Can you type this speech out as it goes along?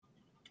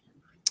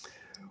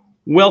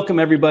Welcome,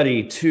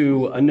 everybody,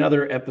 to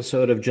another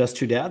episode of Just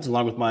Two Dads,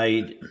 along with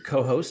my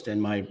co-host and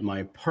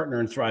my partner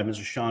in Thrive,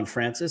 Mr. Sean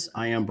Francis.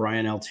 I am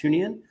Brian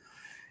Altunian.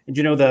 And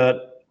you know,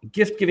 the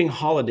gift-giving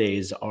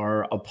holidays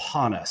are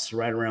upon us,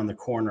 right around the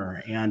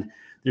corner. And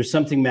there's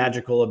something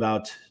magical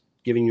about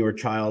giving your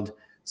child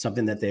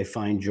something that they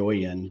find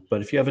joy in.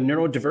 But if you have a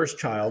neurodiverse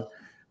child,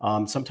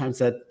 sometimes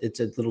that it's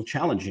a little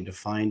challenging to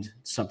find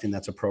something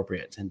that's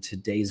appropriate. And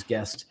today's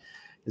guest,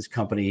 his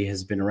company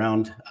has been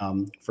around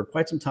for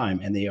quite some time,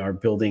 and they are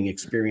building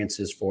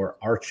experiences for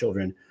our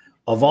children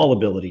of all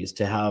abilities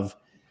to have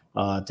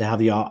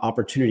the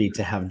opportunity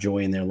to have joy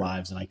in their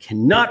lives. And I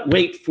cannot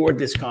wait for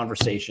this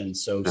conversation.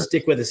 So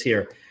stick with us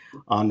here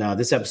on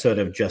this episode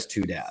of Just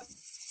Two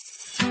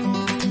Dads.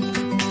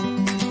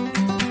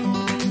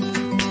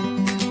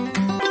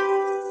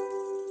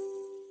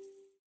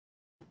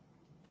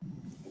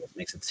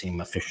 Makes it seem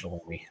official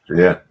when we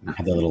have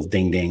the little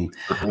ding ding.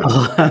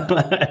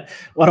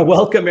 Want to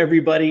welcome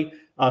everybody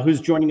who's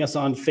joining us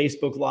on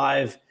Facebook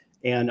Live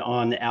and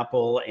on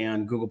Apple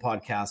and Google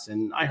Podcasts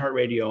and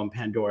iHeartRadio and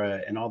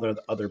Pandora and all the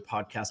other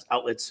podcast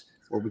outlets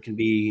where we can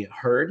be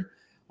heard.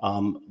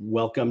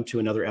 Welcome to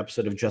another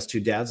episode of Just Two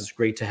Dads. It's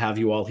great to have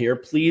you all here.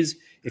 Please,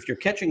 if you're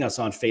catching us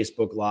on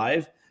Facebook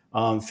Live,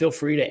 feel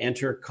free to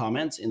enter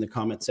comments in the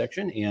comment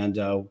section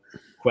and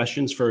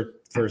questions for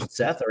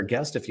Seth, our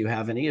guest, if you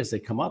have any as they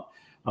come up.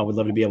 I would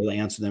love to be able to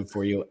answer them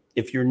for you.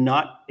 If you're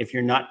not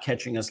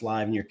catching us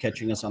live and you're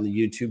catching us on the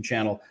YouTube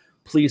channel,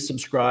 please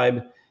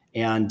subscribe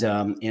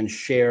and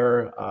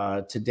share.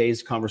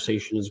 Today's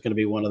conversation is going to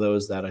be one of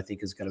those that I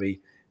think is going to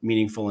be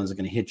meaningful and is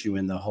going to hit you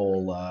in the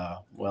whole,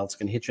 it's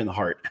going to hit you in the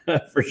heart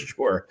for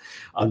sure.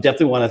 I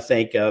definitely want to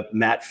thank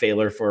Matt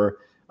Failer for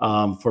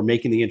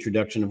making the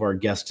introduction of our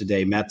guest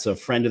today. Matt's a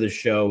friend of the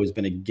show, has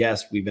been a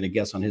guest. We've been a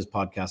guest on his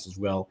podcast as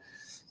well.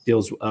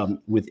 Deals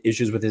with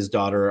issues with his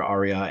daughter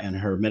Aria and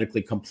her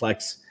medically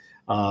complex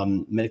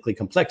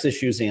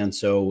issues, and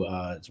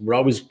so we're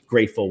always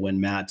grateful when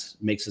Matt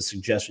makes a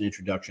suggestion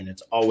introduction.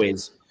 It's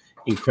always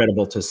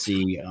incredible to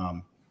see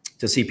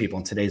people,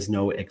 and today's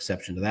no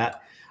exception to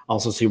that.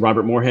 Also see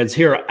Robert Moorhead's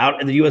here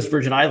out in the U.S.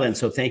 Virgin Islands.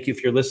 So thank you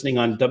if you're listening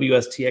on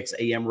WSTX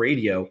AM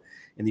radio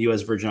in the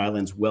U.S. Virgin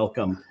Islands.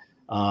 Welcome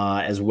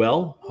as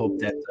well. Hope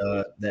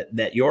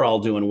that you're all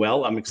doing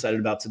well. I'm excited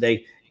about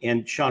today.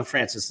 And Sean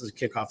Francis, this is a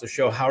kick off the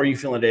show. How are you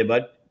feeling today,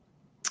 bud?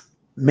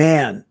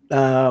 Man,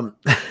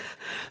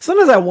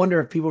 sometimes I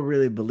wonder if people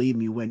really believe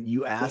me when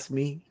you ask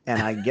me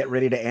and I get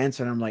ready to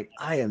answer. And I'm like,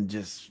 I am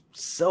just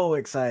so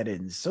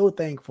excited and so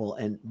thankful.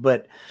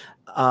 But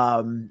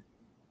I don't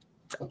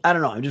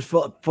know. I'm just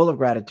full of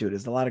gratitude.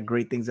 There's a lot of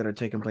great things that are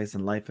taking place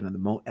in life and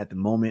at the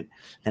moment.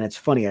 And it's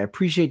funny. I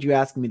appreciate you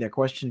asking me that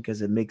question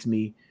because it makes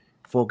me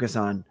focus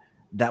on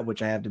that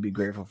which I have to be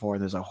grateful for.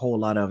 There's a whole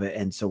lot of it.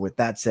 And so with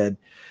that said,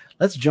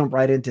 let's jump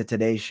right into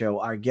today's show.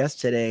 Our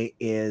guest today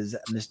is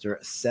Mr.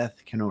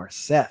 Seth Kanor.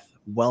 Seth,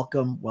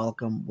 welcome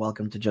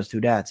to Just Two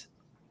Dads.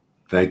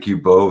 Thank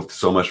you both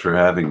so much for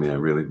having me. I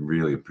really,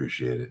 really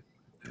appreciate it.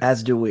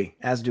 As do we.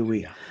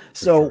 Yeah,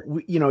 so,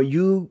 sure.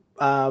 You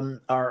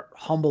are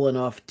humble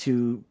enough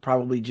to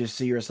probably just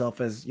see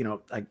yourself as,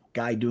 a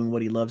guy doing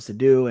what he loves to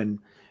do, and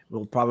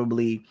will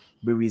probably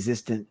be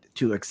resistant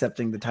to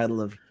accepting the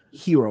title of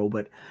hero.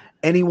 But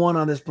anyone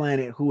on this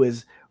planet who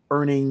is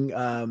earning,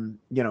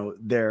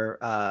 their,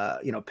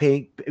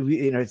 paying,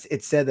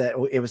 it's said that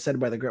it was said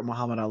by the great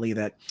Muhammad Ali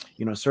that,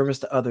 service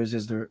to others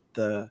is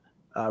the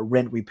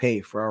rent we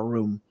pay for our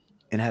room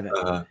in heaven.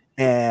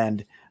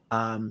 And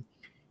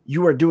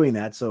you are doing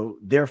that. So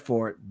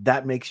therefore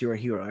that makes you a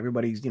hero.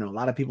 Everybody's, a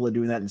lot of people are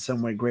doing that in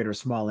some way, great or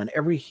small. And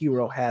every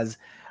hero has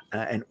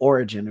an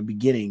origin, a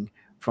beginning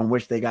from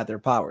which they got their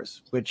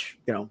powers, which,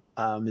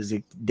 is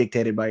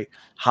dictated by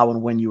how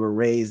and when you were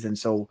raised. And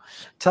so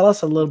tell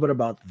us a little bit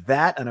about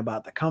that and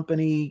about the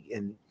company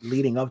and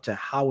leading up to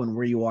how and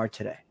where you are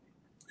today.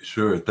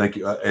 Sure. Thank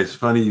you. It's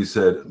funny you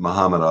said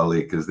Muhammad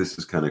Ali, because this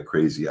is kind of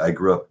crazy. I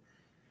grew up,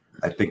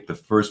 I think the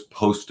first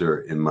poster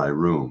in my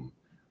room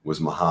was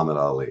Muhammad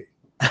Ali.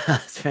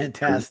 That's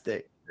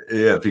fantastic.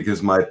 Yeah,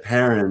 because my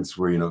parents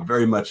were,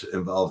 very much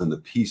involved in the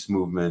peace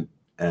movement,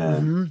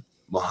 and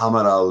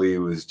Muhammad Ali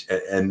was,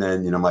 and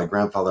then, my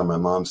grandfather on my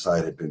mom's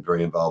side had been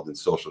very involved in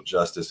social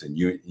justice and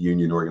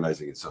union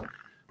organizing. And so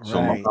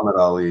Muhammad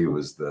Ali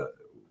was the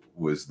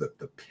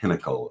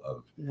pinnacle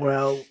of.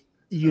 Well,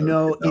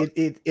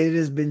 it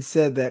has been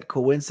said that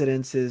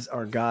coincidences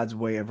are God's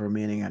way of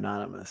remaining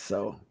anonymous.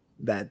 So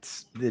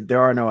there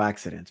are no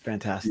accidents.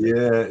 Fantastic.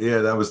 Yeah.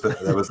 That was the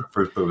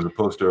first. It was a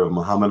poster of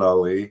Muhammad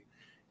Ali,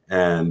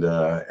 and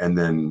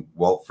then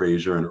Walt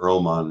Frazier and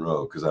Earl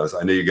Monroe, because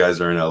I know you guys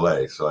are in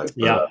LA, so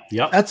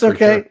that's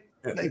okay.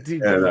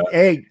 Sure.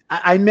 Hey,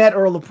 I met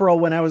Earl of Pearl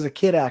when I was a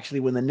kid, actually,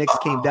 when the Knicks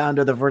came down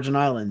to the Virgin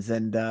Islands,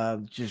 and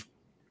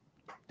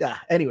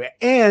anyway,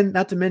 and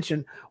not to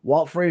mention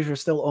Walt Frazier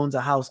still owns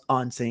a house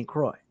on St.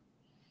 Croix.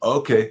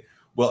 Okay,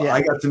 well,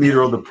 I got to meet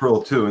Earl of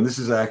Pearl too, and this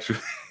is actually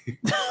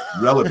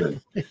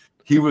relevant.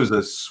 He was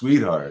a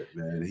sweetheart,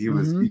 man. He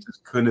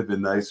just couldn't have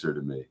been nicer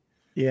to me.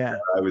 Yeah.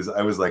 I was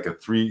like a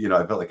 3,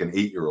 I felt like an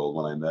 8-year-old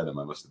when I met him.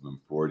 I must have been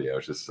 40. I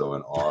was just so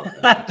in awe.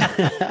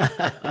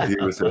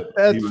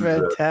 That's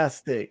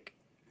fantastic.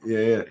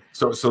 Yeah.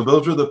 So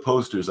those were the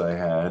posters I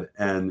had,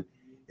 and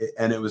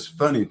it was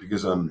funny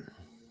because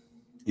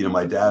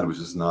my dad was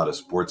just not a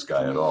sports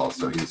guy at all.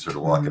 So he'd sort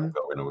of walk and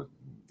go,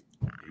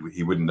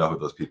 he wouldn't know who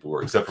those people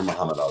were except for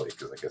Muhammad Ali,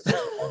 because I guess that's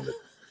the one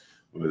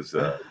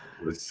that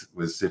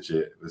was such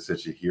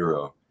a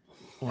hero.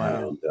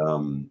 Wow.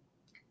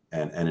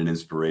 And an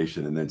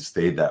inspiration, and then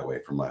stayed that way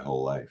for my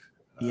whole life.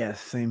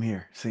 Yes, same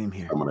here.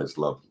 Someone I just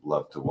love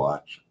to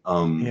watch.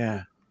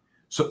 Yeah.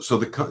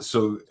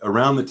 So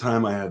around the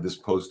time I had this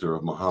poster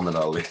of Muhammad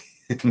Ali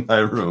in my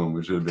room,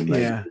 which would have been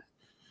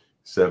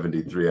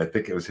 1973, I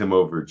think it was him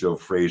over Joe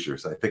Frazier.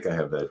 So I think I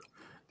have that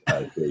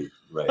date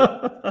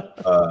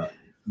right.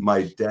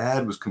 My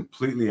dad was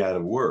completely out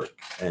of work,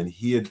 and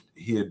he had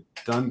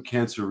done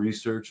cancer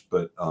research,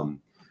 but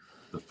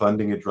the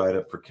funding had dried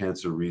up for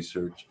cancer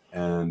research,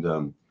 and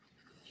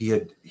he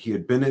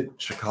had been at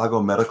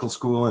Chicago Medical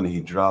School, and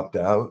he dropped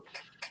out.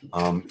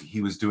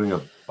 He was doing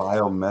a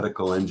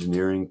biomedical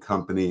engineering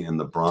company in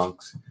the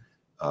Bronx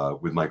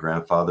with my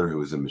grandfather, who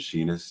was a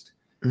machinist.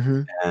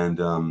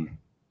 And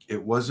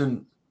it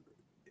wasn't,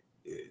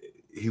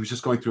 he was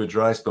just going through a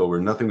dry spell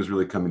where nothing was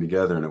really coming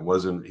together. And it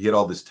wasn't, he had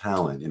all this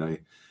talent,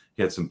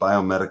 he had some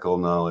biomedical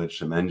knowledge,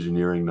 some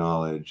engineering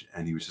knowledge,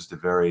 and he was just a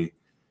very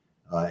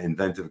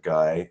inventive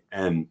guy.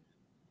 And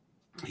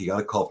he got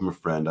a call from a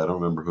friend, I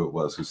don't remember who it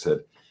was, who said,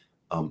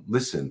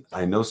 listen,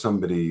 I know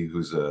somebody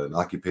who's an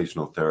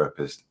occupational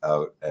therapist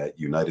out at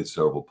United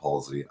Cerebral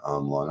Palsy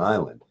on Long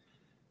Island.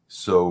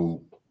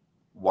 So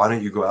why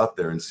don't you go out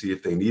there and see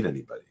if they need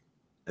anybody?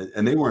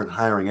 And they weren't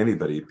hiring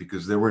anybody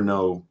because there were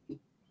no,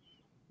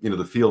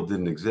 the field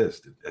didn't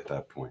exist at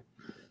that point.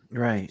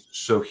 Right.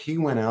 So he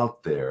went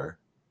out there,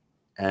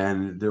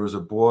 and there was a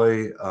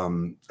boy,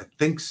 I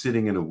think,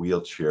 sitting in a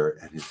wheelchair,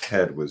 and his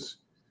head was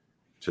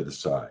to the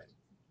side.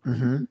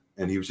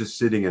 And he was just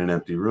sitting in an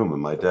empty room.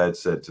 And my dad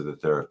said to the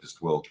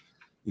therapist, well,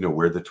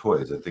 where are the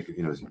toys? I think,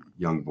 as a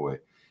young boy.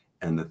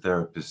 And the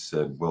therapist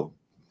said, well,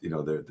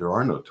 there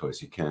are no toys.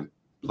 He can't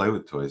play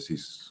with toys.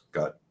 He's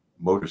got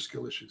motor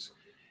skill issues.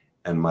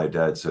 And my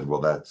dad said, well,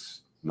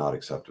 that's not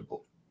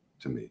acceptable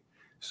to me.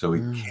 So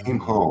he came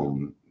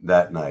home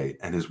that night,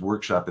 and his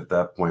workshop at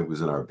that point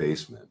was in our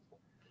basement.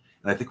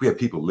 And I think we had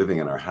people living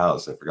in our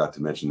house. I forgot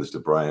to mention this to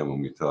Brian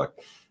when we talked.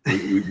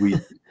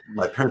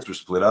 My parents were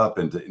split up,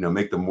 and to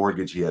make the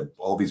mortgage, he had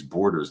all these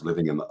boarders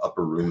living in the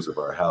upper rooms of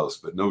our house,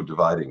 but no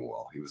dividing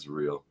wall. He was a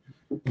real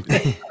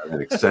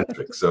an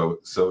eccentric. So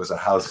it was a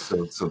house.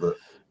 So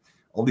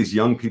all these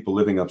young people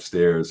living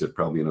upstairs at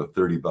probably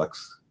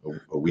 $30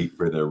 a week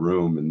for their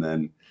room, and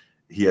then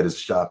he had his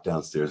shop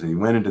downstairs, and he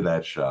went into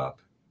that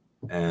shop,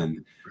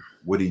 and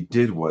what he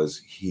did was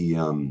he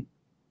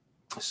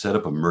set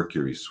up a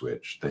mercury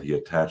switch that he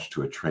attached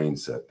to a train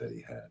set that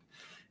he had,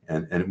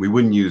 and we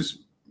wouldn't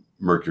use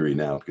mercury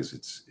now because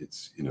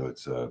it's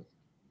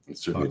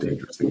certainly a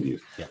dangerous thing to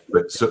use. Yeah.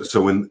 But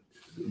so when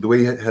the way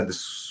he had the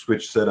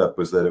switch set up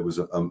was that it was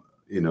a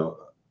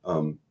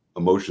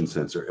motion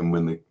sensor, and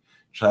when the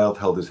child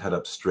held his head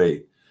up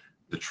straight,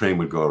 the train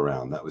would go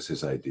around. That was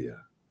his idea.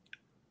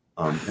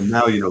 And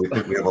now we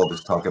think we have all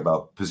this talk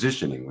about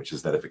positioning, which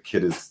is that if a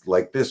kid is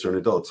like this or an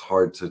adult, it's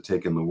hard to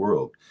take in the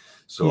world.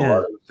 So a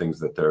lot of the things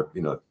that they're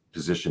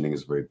positioning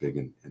is very big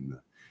in the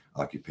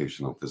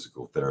occupational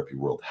physical therapy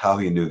world. How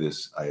he knew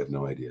this, I have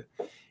no idea.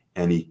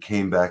 And he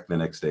came back the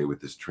next day with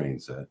this train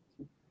set,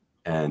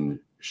 and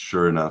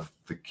sure enough,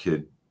 the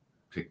kid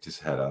picked his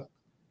head up,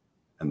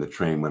 and the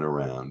train went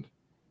around.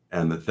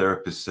 And the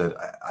therapist said,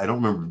 I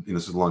don't remember,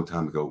 this is a long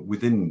time ago,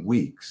 within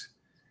weeks,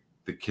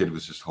 the kid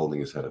was just holding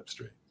his head up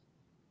straight.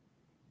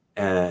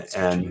 And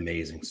an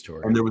amazing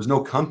story. And there was no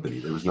company,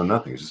 there was no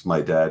nothing. It was just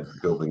my dad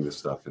building this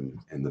stuff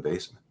in the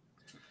basement.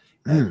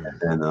 And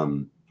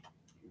then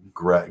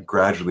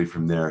gradually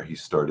from there, he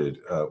started,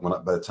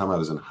 by the time I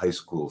was in high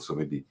school, so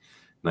maybe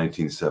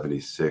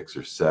 1976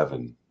 or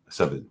seven,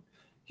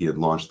 he had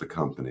launched the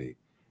company.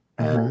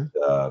 And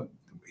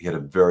he had a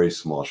very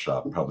small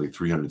shop, probably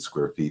 300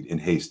 square feet in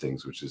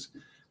Hastings, which is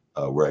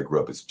where I grew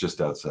up. It's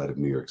just outside of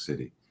New York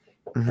City.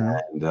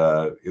 And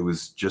it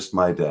was just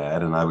my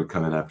dad, and I would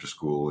come in after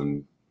school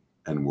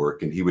and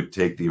work, and he would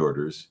take the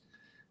orders,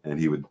 and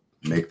he would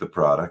make the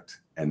product,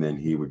 and then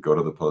he would go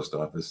to the post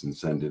office and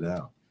send it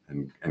out.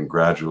 And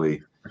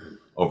gradually,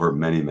 over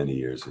many, many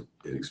years,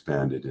 it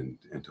expanded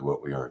into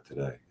what we are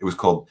today. It was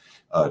called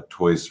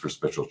Toys for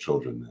Special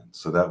Children then.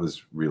 So that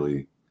was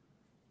really,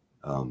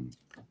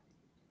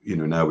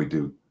 now we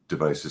do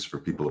devices for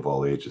people of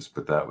all ages,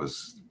 but that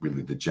was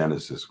really the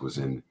genesis, was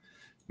in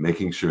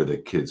making sure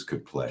that kids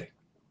could play.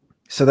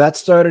 So that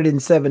started in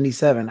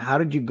 77. How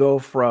did you go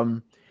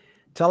from,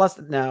 tell us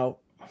now,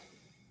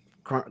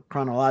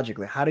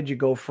 chronologically, how did you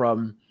go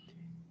from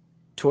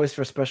Toys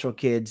for Special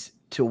Kids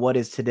to what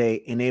is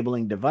today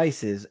Enabling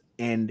Devices,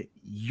 and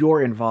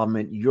your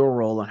involvement, your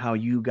role, and how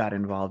you got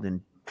involved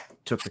and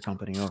took the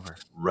company over?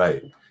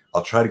 Right.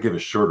 I'll try to give a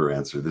shorter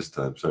answer this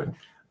time. Sorry.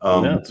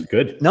 No, it's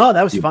good. No,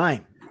 that was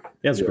fine.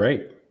 That's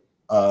great.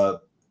 I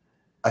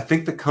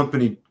think the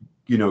company,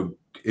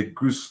 it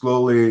grew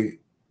slowly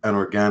and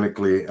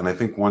organically. And I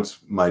think once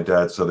my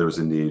dad saw there was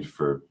a need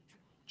for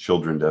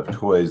children to have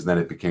toys, then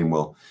it became,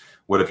 well,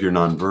 what if you're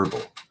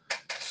nonverbal?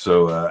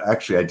 So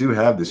actually, I do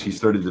have this. He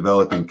started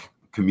developing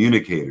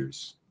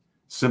communicators,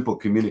 simple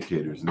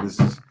communicators. And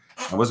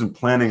I wasn't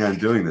planning on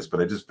doing this, but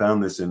I just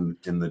found this in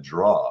the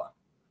drawer.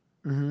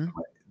 Mm-hmm.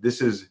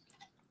 This is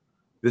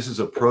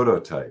a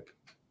prototype.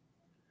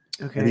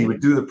 Okay. And he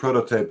would do the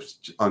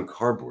prototypes on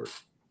cardboard.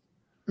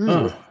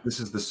 So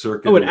this is the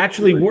circuit. Oh, it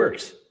actually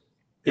works.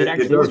 It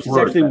actually works. It's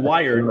actually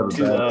wired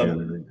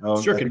to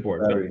a circuit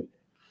board.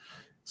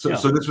 So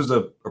this was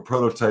a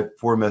prototype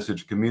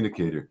 4-message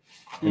communicator.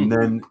 And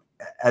then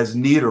as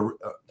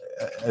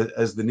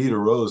the need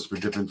arose for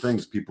different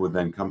things, people would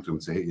then come to him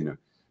and say, hey,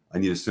 I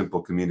need a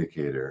simple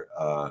communicator.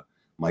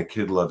 My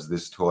kid loves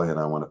this toy and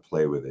I want to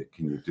play with it.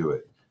 Can you do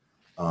it?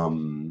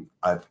 I'm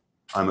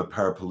a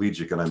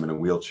paraplegic and I'm in a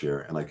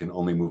wheelchair and I can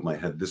only move my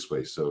head this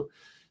way. So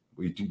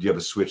do you have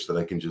a switch that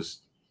I can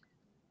just,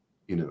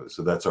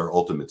 so that's our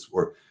ultimates.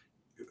 Or,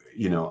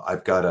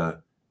 I've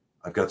got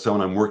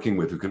someone I'm working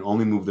with who can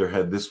only move their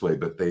head this way,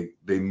 but they're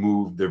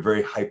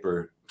very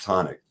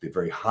hypertonic, they're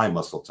very high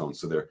muscle tone.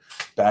 So they're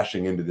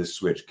bashing into this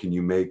switch. Can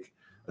you make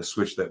a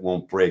switch that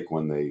won't break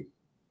when they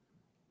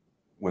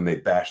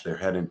bash their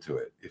head into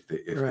it, if they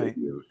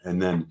do?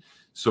 And then,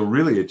 so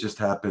really it just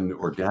happened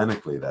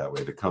organically that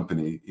way. The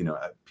company,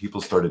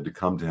 people started to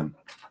come to him.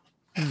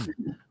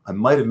 I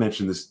might have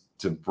mentioned this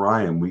to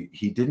Brian.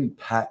 He didn't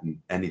patent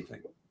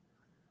anything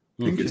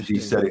because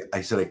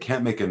I said, I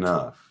can't make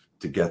enough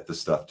to get the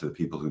stuff to the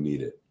people who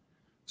need it.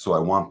 So I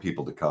want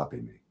people to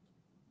copy me.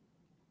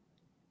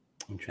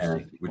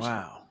 Interesting.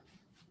 Wow.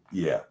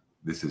 Yeah,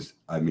 this is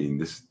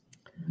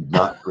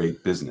not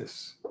great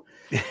business.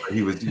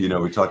 He was,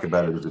 we talk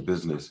about it as a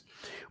business.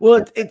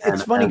 Well,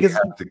 it's funny because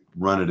have to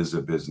run it as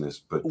a business,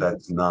 but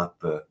that's not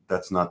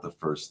the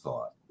first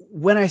thought.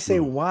 When I say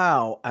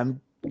wow, I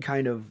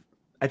try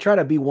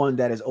to be one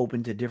that is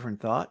open to different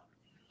thought.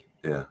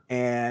 Yeah.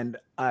 And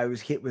I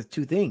was hit with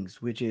two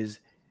things, which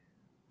is,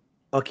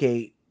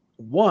 okay,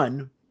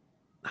 one,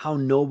 how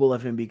noble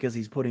of him because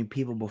he's putting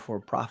people before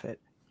profit.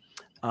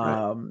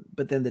 Right.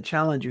 But then the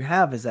challenge you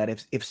have is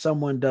that if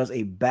someone does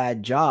a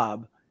bad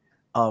job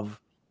of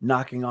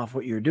knocking off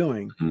what you're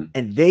doing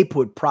and they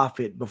put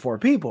profit before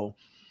people,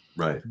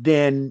 right,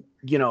 then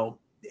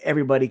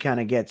everybody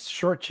kind of gets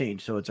shortchanged.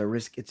 So it's a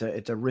risk.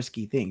 It's a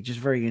risky thing. Just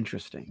very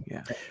interesting.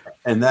 Yeah.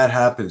 And that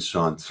happens,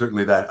 Sean.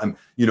 Certainly that.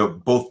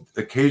 Both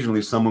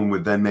occasionally someone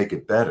would then make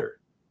it better,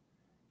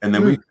 and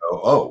then we go,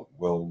 oh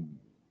well,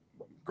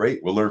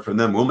 great. We'll learn from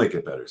them. We'll make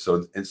it better.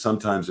 So and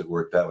sometimes it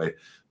worked that way,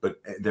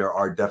 but there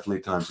are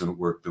definitely times when it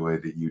worked the way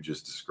that you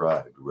just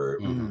described, where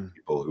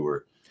people who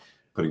were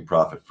putting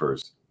profit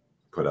first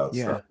put out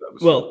stuff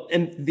that was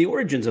and the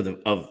origins of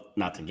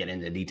not to get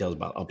into details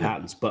about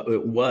patents, but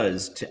it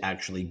was to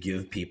actually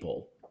give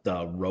people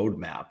the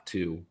roadmap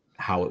to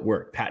how it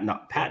worked.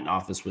 Patent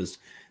office was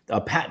a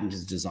patent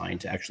is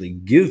designed to actually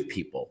give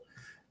people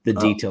the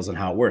details on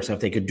how it works. So if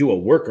they could do a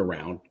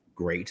workaround,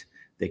 great,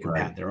 they could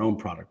patent their own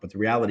product. But the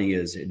reality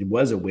is it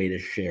was a way to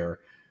share.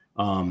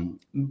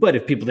 But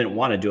if people didn't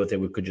want to do it, they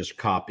could just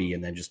copy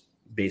and then just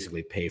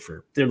basically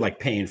they're like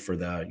paying for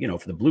the,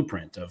 for the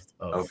blueprint of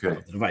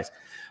the device.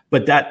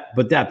 But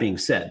that being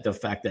said, the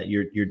fact that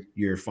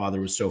your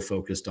father was so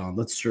focused on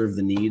let's serve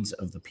the needs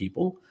of the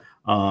people,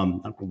 I'm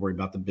not worried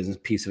about the business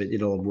piece of it.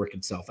 It'll work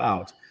itself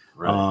out.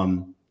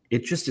 Right.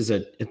 It just is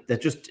I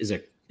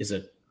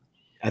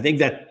think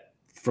that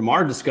from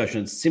our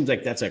discussions, it seems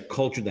like that's a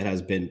culture that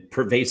has been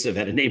pervasive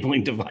at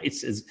enabling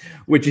devices,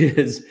 which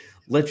is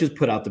let's just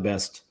put out the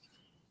best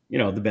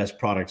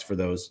products for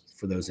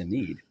those in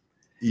need.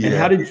 Yeah. And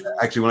how did you...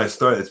 Actually, when I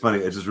started, it's funny.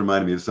 It just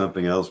reminded me of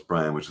something else,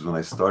 Brian, which is when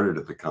I started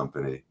at the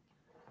company.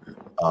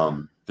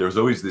 There was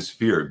always this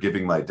fear of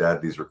giving my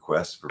dad these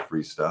requests for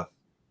free stuff.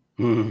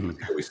 He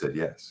always said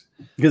yes.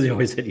 Because he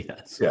always said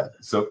yes. Yeah.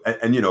 So,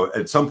 and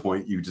at some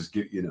point you just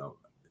get,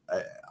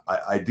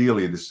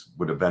 ideally this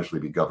would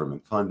eventually be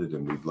government funded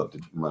and we'd love to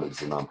run it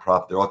as a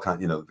nonprofit. They're all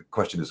the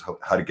question is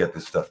how to get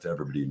this stuff to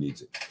everybody who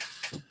needs it.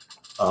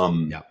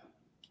 Yeah.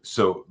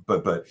 So,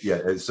 but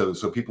yeah, so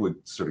people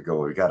would sort of go,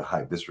 well, we got to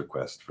hide this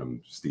request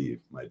from Steve,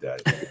 my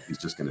dad. He's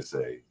just going to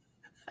say.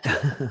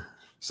 Yeah.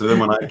 So then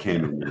when I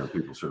came in,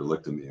 people sort of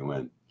looked at me and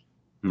went,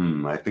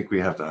 I think we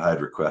have to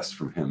hide requests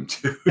from him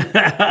too.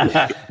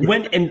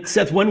 And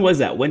Seth, when was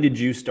that? When did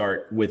you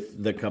start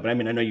with the company? I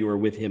mean, I know you were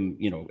with him,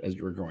 as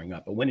you were growing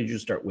up, but when did you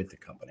start with the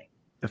company?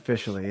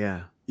 Officially,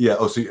 yeah. Yeah.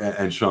 Oh, so,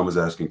 and Sean was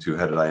asking too,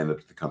 how did I end up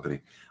at the company?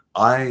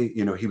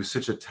 He was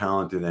such a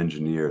talented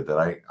engineer that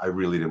I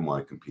really didn't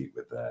want to compete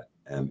with that,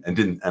 and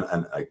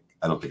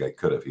I don't think I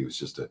could have. He was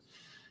just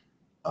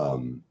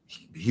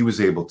he was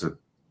able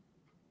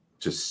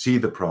to see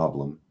the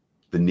problem,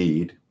 the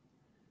need,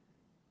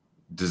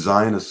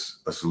 design a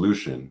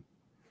solution,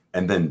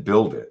 and then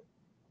build it,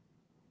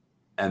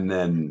 and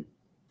then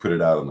put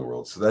it out in the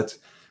world. So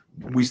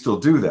we still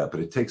do that,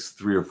 but it takes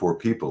 3 or 4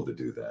 people to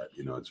do that.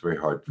 It's very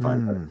hard to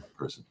find that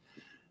person.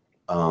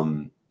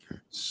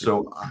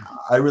 So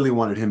I really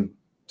wanted him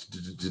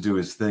to do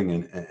his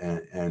thing,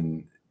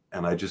 and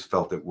I just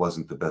felt it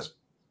wasn't the best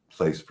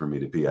place for me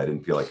to be. I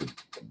didn't feel I could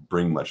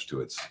bring much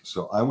to it.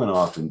 So I went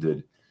off and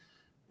did,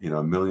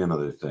 a million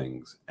other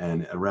things.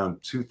 And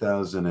around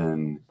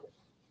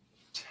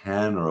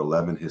 2010 or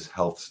 11, his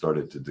health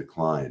started to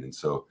decline. And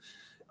so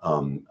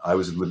I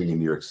was living in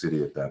New York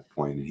City at that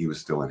point, and he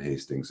was still in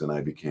Hastings, and I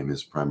became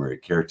his primary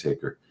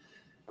caretaker.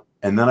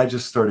 And then I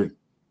just started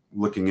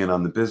looking in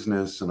on the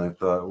business, and I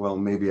thought, well,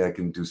 maybe I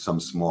can do some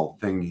small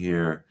thing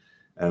here.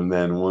 And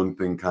then one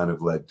thing kind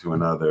of led to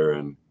another,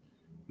 and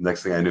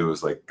next thing I knew, it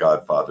was like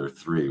Godfather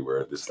 3,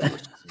 where this thing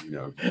was,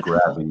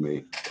 grabbing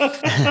me.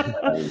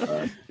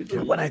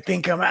 When I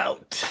think I'm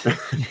out,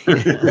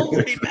 pull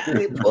me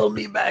back, pull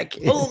me back,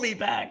 pull me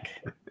back.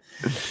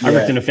 I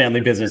worked in a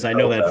family business. I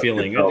know that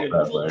feeling.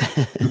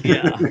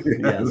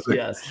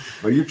 Yes.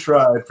 Well, you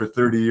tried for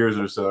 30 years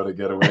or so to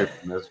get away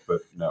from this,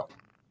 but no.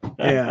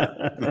 Yeah.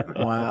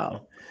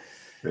 Wow.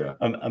 Yeah.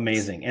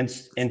 Amazing. And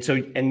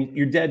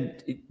your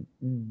dad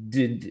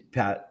did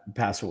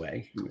pass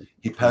away.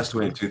 He passed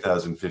away in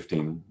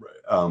 2015.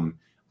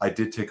 I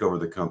did take over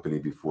the company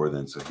before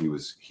then, so he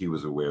was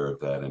aware of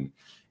that. And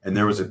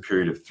there was a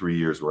period of 3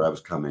 years where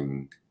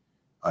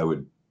I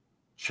would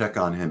check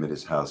on him at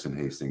his house in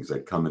Hastings.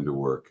 I'd come into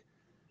work,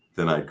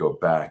 then I'd go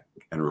back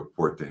and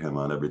report to him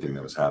on everything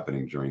that was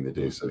happening during the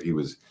day. So he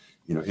was,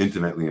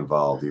 intimately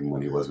involved even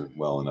when he wasn't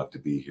well enough to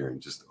be here,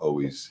 and just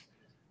always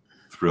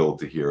thrilled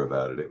to hear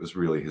about it. It was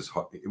really his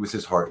heart. It was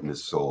his heart and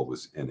his soul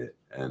was in it.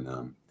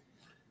 And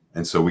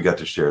so we got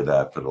to share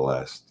that for the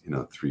last,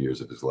 3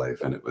 years of his life.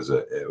 And it was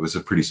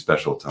a pretty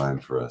special time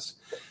for us.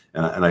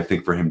 And I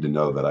think for him to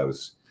know that I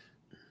was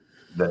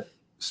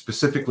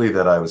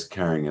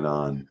carrying it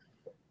on,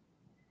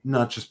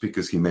 not just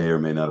because he may or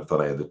may not have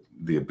thought I had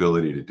the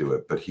ability to do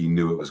it, but he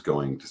knew it was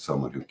going to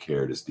someone who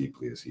cared as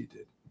deeply as he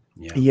did.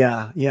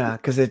 Yeah.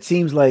 Because it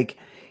seems like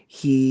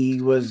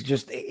he was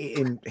just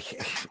in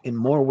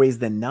more ways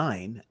than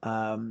 9,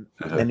 an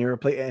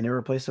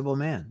irreplaceable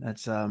man.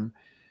 That's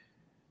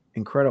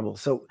incredible.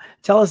 So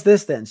tell us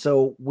this then.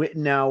 So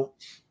now,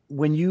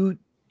 when you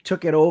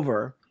took it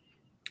over,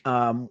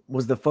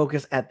 was the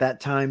focus at that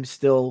time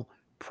still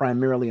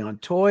primarily on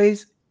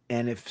toys?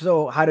 And if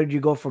so, how did you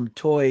go from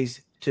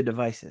toys to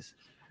devices?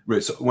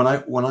 Right. So when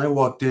I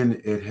walked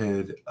in,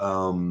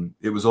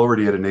 it was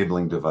already at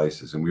enabling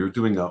devices, and we were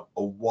doing a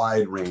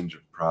wide range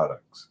of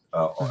products,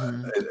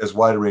 as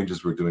wide a range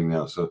as we're doing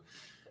now. So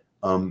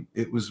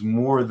it was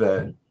more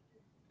that,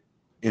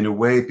 in a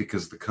way,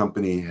 because the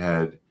company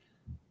had,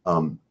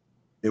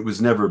 it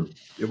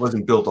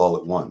wasn't built all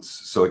at once.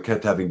 So it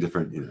kept having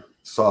different,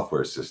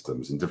 software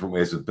systems and different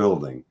ways of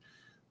building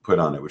put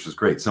on it, which was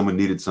great. Someone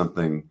needed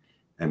something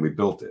and we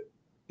built it.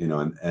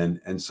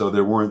 And so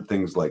there weren't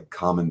things like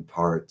common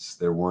parts.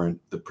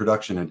 The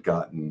production had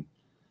gotten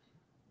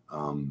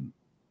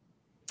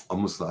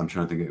almost, I'm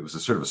trying to think, it was a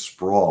sort of a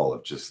sprawl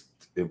of just,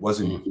 it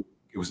was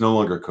no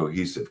longer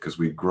cohesive, because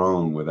we'd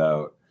grown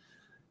without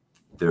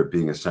there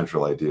being a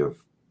central idea of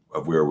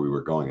where we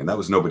were going. And that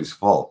was nobody's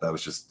fault. That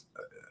was just,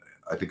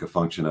 I think, a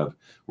function of,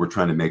 we're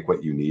trying to make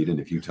what you need. And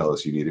if you tell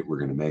us you need it, we're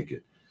going to make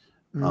it.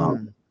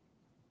 And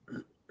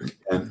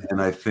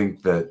I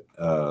think that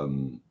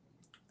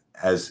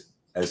as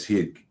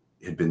he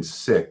had been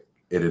sick,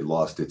 it had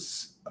lost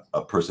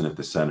a person at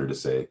the center to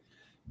say,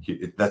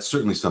 that's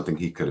certainly something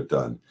he could have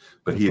done,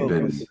 but he had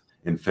been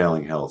in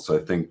failing health. So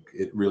I think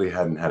it really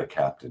hadn't had a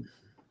captain.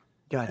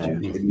 Gotcha.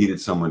 And it needed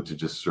someone to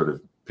just sort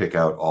of pick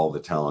out all the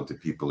talented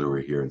people who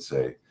were here and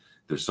say,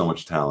 there's so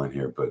much talent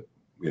here, but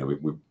we've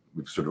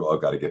sort of all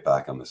got to get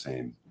back on the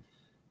same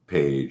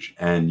page.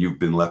 And you've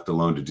been left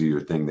alone to do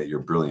your thing that you're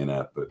brilliant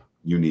at, but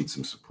you need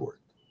some support.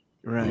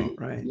 Right.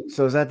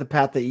 So is that the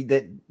path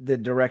that the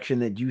direction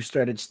that you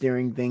started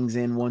steering things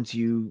in once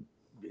you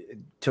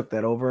took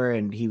that over,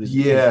 and he was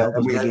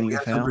and we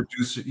had some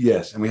producers,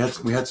 yes, and we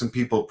had some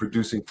people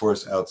producing for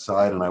us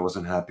outside, and I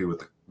wasn't happy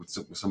with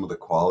some of the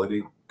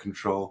quality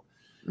control.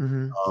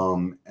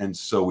 And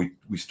so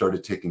we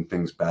started taking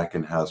things back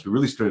in house. We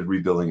really started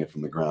rebuilding it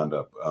from the ground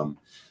up.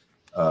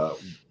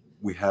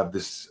 We have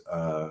this.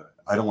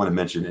 I don't want to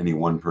mention any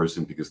one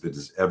person,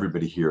 because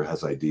everybody here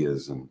has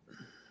ideas and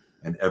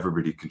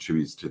everybody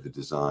contributes to the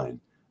design.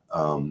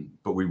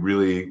 But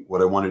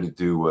what I wanted to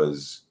do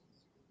was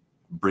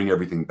bring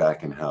everything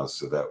back in house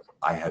so that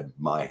I had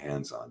my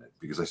hands on it,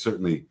 because I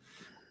certainly,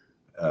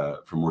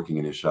 from working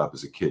in his shop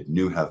as a kid,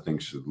 knew how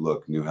things should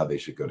look, knew how they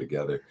should go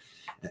together.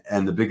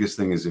 And the biggest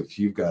thing is, if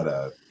you've got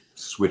a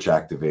switch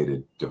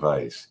activated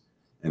device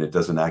and it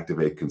doesn't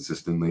activate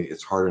consistently,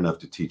 it's hard enough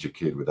to teach a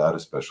kid without a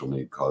special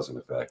need cause and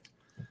effect.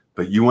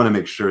 But you want to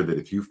make sure that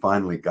if you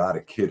finally got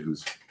a kid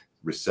who's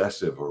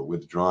recessive or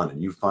withdrawn,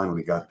 and you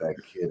finally got that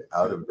kid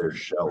out of their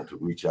shell to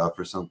reach out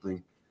for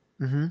something,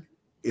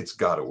 it's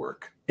got to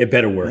work. It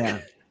better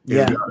work.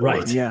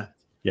 Right. Yeah.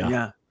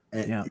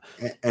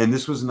 And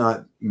this was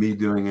not me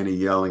doing any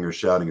yelling or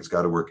shouting. It's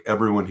got to work.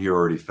 Everyone here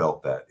already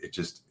felt that. It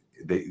just,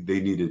 they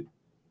needed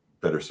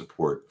better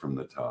support from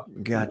the top.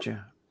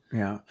 Gotcha.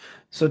 Yeah.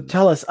 So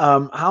tell us,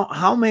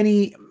 how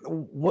many,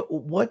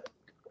 what's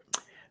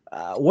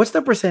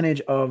the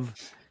percentage of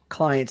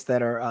clients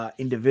that are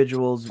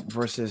individuals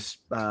versus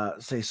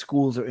say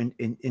schools or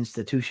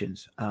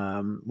institutions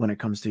when it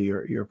comes to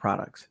your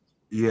products?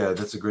 Yeah,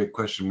 that's a great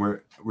question.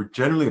 We're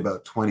generally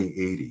about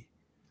 20-80.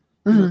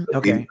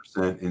 Okay.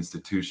 80%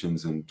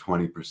 institutions and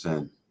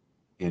 20%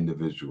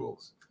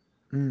 individuals.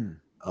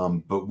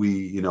 But what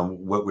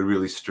we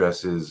really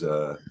stress is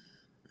the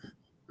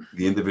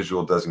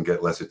individual doesn't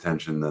get less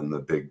attention than the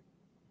big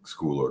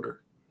school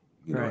order.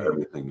 Right.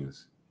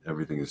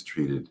 Everything is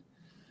treated.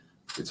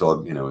 It's all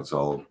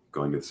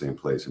going to the same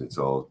place, and it's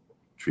all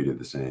treated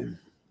the same.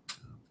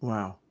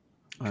 Wow.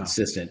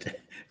 Consistent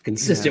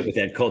with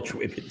that culture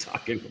we've been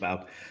talking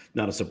about.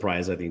 Not a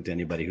surprise, I think, to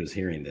anybody who's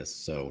hearing this.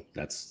 So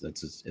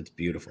it's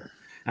beautiful.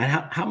 And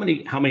how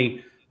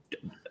many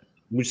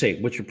would you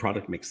say, what's your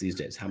product mix these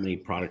days? How many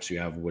products do you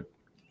have? What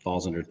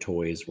falls under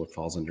toys? What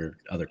falls under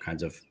other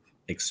kinds of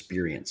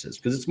experiences?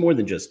 Because it's more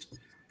than just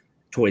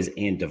toys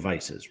and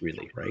devices,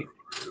 really, right?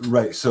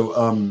 Right.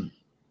 So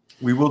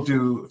we will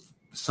do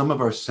some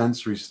of our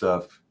sensory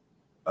stuff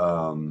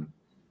for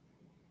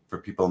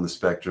people on the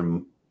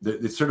spectrum.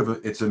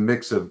 It's a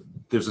mix of,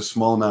 there's a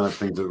small amount of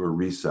things that we're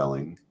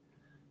reselling.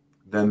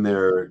 Then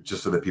they're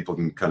just so that people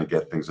can kind of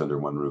get things under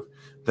one roof.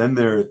 Then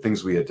there are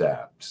things we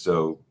adapt.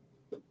 So,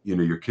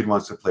 your kid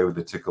wants to play with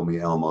the Tickle Me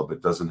Elmo,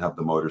 but doesn't have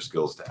the motor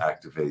skills to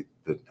activate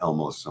the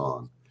Elmo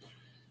song.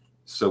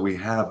 So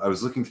I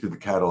was looking through the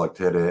catalog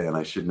today, and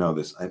I should know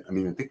this. I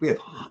think we have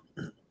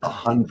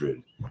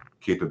 100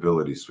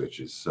 capability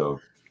switches. So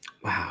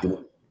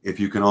wow. If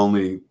you can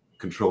only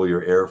control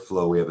your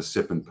airflow, we have a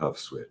sip and puff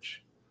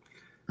switch,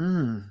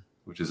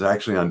 which is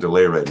actually on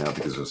delay right now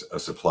because of a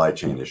supply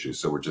chain issue.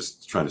 So we're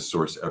just trying to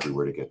source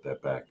everywhere to get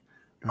that back.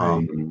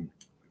 Right.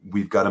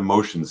 We've got a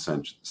motion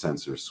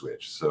sensor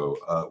switch.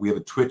 So we have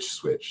a twitch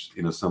switch.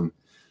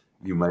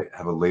 You might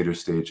have a later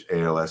stage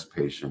ALS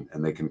patient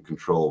and they can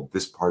control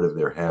this part of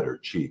their head or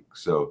cheek.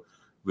 So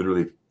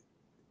literally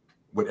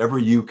whatever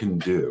you can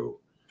do.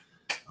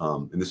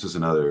 And this is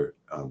another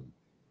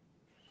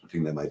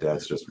thing that my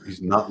dad stressed.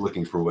 He's not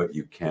looking for what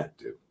you can't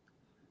do.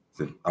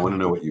 He said, I want to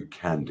know what you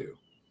can do.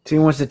 So he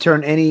wants to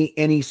turn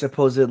any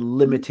supposed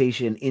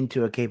limitation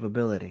into a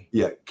capability.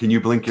 Yeah. Can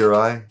you blink your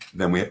eye?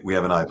 Then we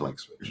have an eye blink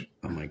switch.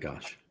 Oh my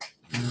gosh.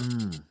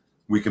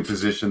 We can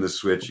position the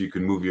switch. You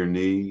can move your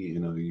knee.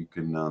 You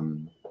can.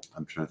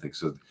 I'm trying to think.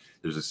 So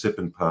there's a sip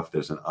and puff.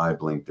 There's an eye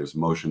blink. There's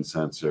motion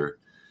sensor.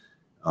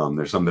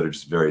 There's some that are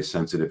just very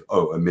sensitive.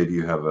 Oh, and maybe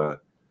you have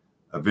a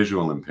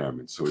visual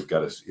impairment. So we've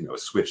got a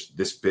switch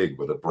this big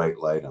with a bright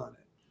light on it.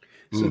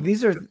 So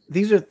these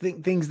are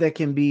things that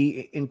can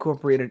be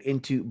incorporated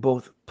into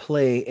both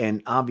play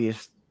and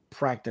obvious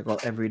practical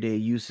everyday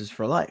uses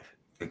for life.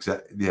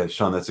 Exactly. Yeah,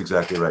 Sean, that's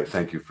exactly right.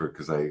 Thank you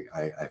because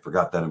I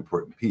forgot that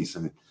important piece.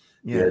 And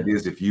the idea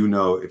is if you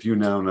now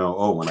know,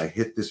 oh, when I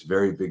hit this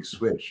very big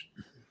switch,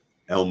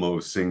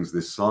 Elmo sings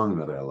this song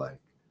that I like.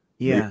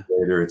 Yeah.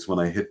 Maybe later it's when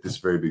I hit this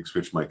very big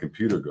switch, my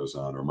computer goes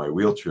on or my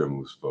wheelchair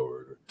moves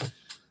forward.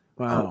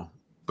 Wow.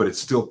 But it's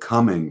still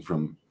coming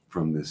from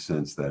this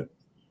sense that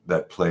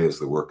play is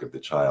the work of the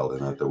child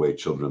and that the way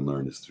children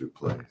learn is through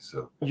play.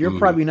 So you're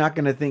probably not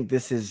going to think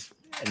this is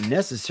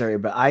necessary,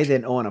 but I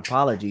then owe an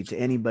apology to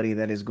anybody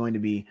that is going to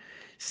be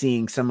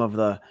seeing some of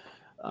the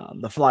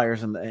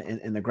flyers and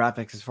the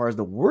graphics as far as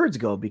the words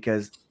go,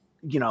 because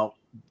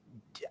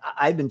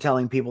I've been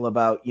telling people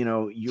about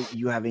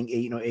you having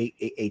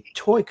a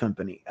toy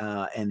company,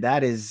 and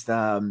that is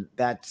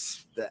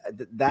that's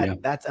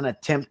an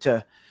attempt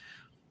to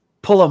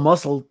pull a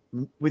muscle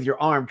with your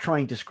arm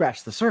trying to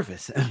scratch the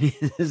surface. I mean,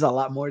 there's a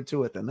lot more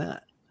to it than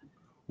that.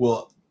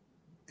 Well,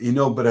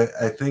 but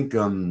I think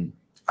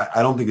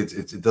I don't think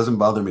it doesn't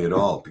bother me at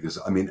all because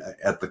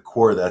at the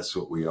core that's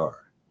what we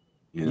are.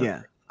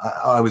 Yeah.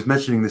 I was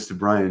mentioning this to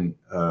Brian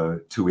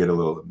too. We had a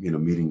little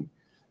meeting,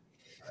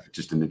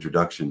 just an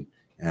introduction,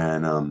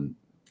 and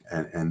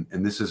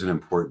this is an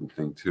important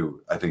thing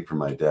too. I think for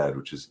my dad,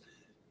 which is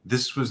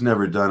this was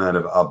never done out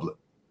of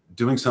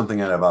doing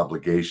something out of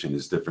obligation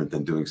is different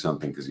than doing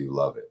something because you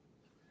love it.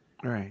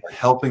 Right.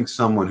 Helping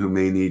someone who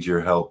may need your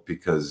help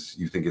because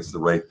you think it's the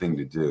right thing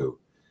to do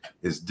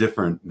is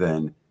different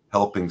than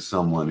helping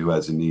someone who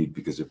has a need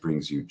because it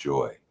brings you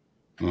joy.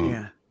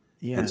 Yeah.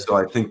 Yeah. And so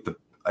I think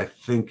I'd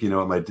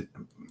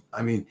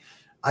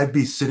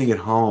be sitting at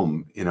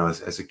home,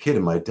 as a kid,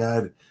 and my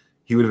dad,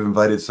 he would have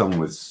invited someone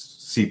with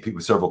CP,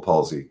 with cerebral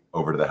palsy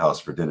over to the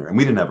house for dinner. And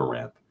we didn't have a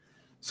ramp.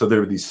 So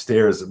there were these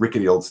stairs,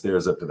 rickety old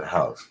stairs up to the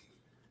house.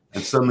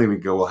 And suddenly we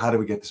go, well, how do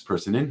we get this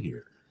person in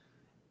here?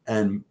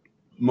 And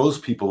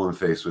most people when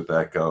faced with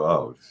that go,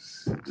 oh,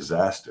 it's a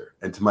disaster.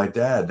 And to my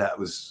dad, that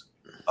was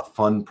a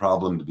fun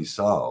problem to be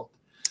solved.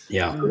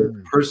 Yeah. So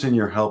the person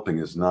you're helping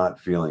is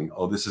not feeling,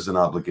 oh, this is an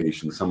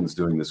obligation. Someone's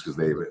doing this because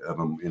they have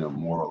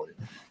morally.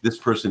 This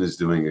person is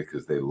doing it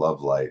because they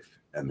love life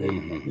and they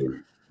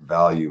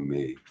value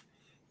me.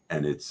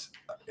 And it's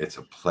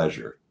a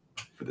pleasure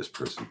for this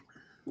person.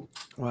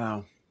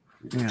 Wow.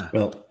 Yeah.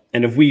 Well,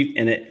 if we,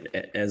 and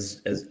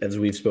as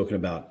we've spoken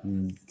about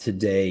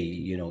today,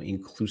 you know,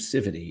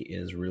 inclusivity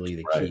is really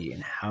the key.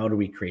 And how do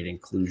we create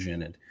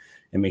inclusion and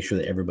make sure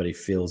that everybody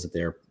feels that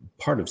they're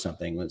part of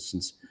something?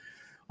 Since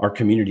our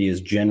community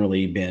has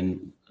generally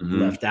been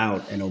left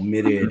out and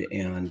omitted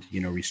and,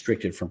 you know,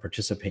 restricted from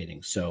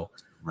participating. So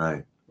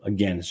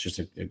again, it's just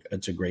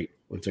it's a great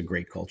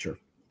culture.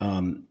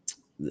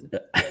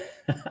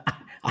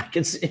 I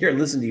can sit here and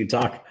listen to you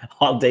talk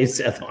all day,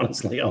 Seth.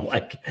 Honestly, I'm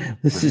like,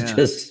 this is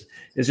just,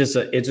 it's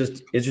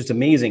just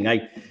amazing.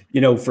 You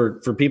know,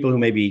 for people who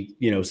may be,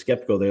 you know,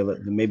 skeptical, they're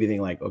maybe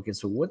thinking like, okay,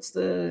 so what's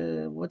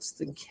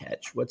the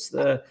catch? What's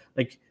the,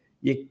 like,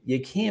 you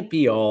can't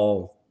be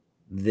all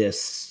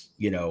this,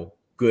 you know,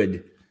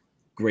 good,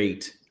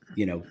 great,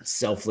 you know,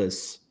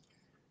 selfless.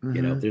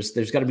 You know,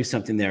 there's got to be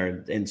something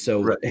there. And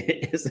so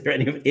is there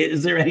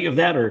any of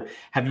that, or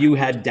have you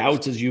had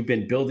doubts as you've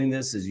been building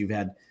this, as you've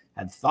had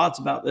thoughts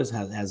about this?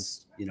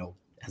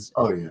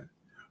 Oh yeah.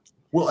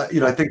 Well, you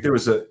know, I think there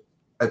was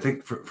I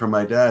think for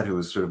my dad, who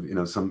was sort of, you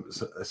know,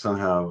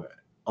 somehow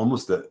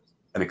almost an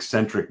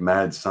eccentric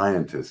mad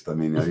scientist. I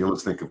mean, you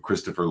almost think of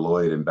Christopher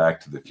Lloyd in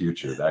Back to the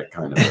Future, that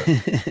kind of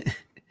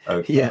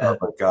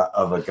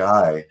of a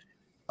guy.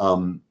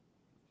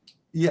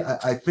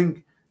 I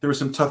think there were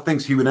some tough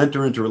things. He would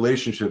enter into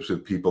relationships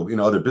with people, you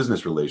know, other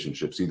business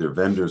relationships, either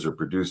vendors or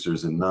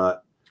producers, and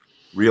not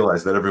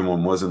realize that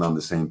everyone wasn't on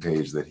the same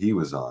page that he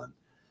was on.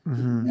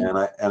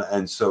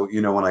 And so,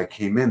 you know, when I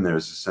came in,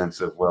 there's a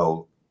sense of,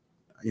 well,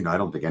 you know, I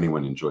don't think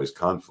anyone enjoys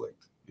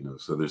conflict, you know,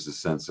 so there's a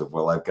sense of,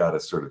 well, I've got to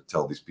sort of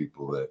tell these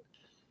people that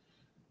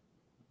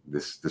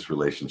this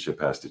relationship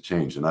has to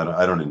change, and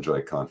I don't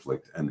enjoy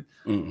conflict. And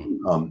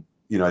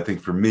you know, I think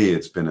for me,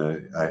 it's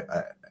been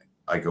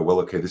I go, well,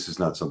 okay, this is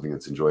not something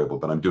that's enjoyable,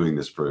 but I'm doing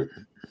this for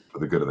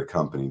the good of the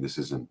company. This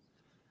isn't,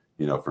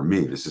 you know, for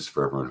me, this is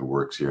for everyone who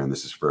works here, and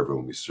this is for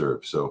everyone we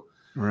serve. So,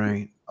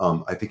 I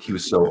think he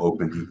was so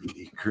open.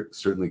 He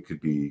certainly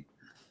could be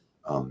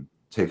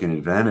taken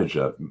advantage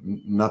of,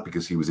 not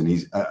because he was an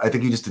easy. I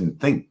think he just didn't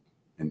think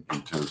in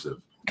terms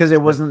of, because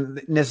it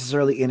wasn't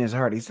necessarily in his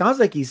heart. He sounds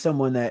like he's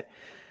someone that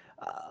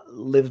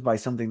lives by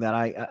something that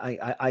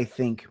I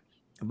think.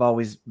 I've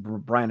always,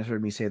 Brian has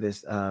heard me say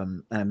this,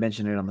 and I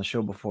mentioned it on the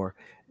show before,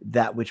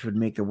 that which would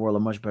make the world a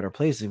much better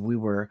place if we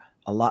were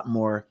a lot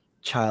more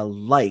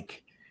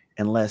childlike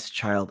and less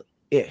childish.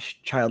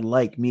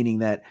 Childlike meaning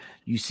that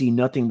you see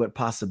nothing but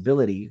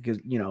possibility, because,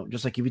 you know,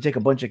 just like if you take a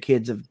bunch of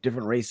kids of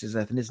different races,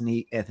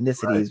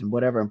 ethnicities and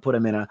whatever, and put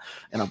them in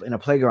a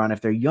playground,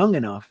 if they're young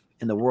enough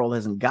and the world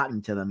hasn't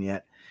gotten to them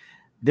yet,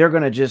 they're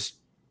going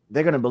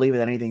to believe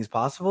that anything's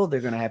possible.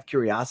 They're going to have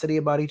curiosity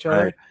about each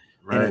other.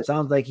 And it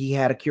sounds like he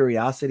had a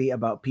curiosity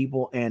about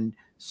people and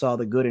saw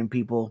the good in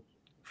people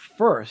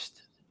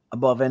first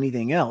above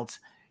anything else.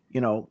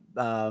 You know,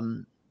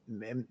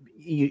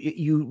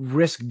 you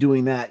risk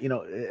doing that, you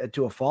know,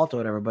 to a fault or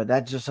whatever, but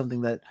that's just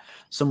something that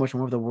so much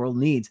more of the world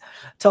needs.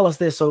 Tell us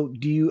this. So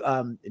do you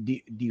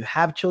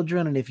have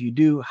children? And if you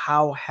do,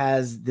 how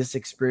has this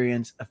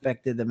experience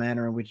affected the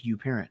manner in which you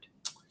parent?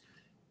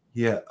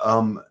 Yeah.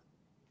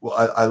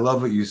 Well, I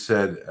love what you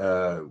said,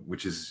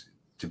 which is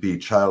to be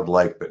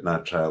childlike but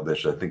not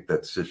childish. I think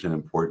that's such an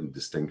important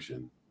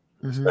distinction,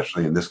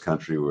 especially in this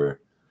country where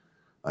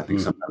I think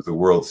sometimes the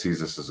world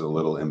sees us as a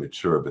little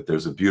immature, but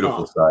there's a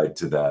beautiful side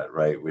to that,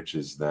 right? Which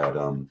is that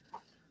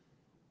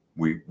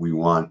we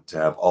want to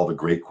have all the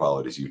great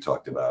qualities you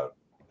talked about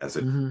as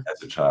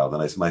a child.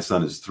 And my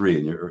son is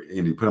 3,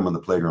 and you put him on the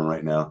playground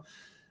right now.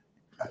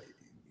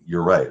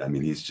 You're right. I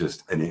mean, he's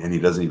just, and he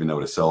doesn't even know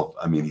what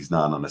he's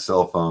not on a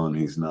cell phone.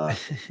 He's not,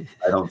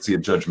 I don't see a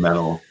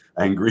judgmental,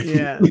 angry.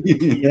 Yeah.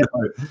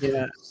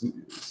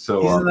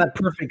 So he's in that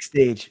perfect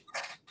stage.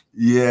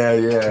 Yeah,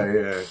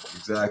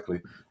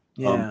 exactly.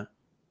 Yeah.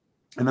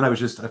 And then I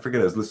was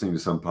listening to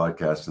some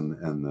podcast,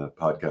 and the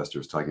podcaster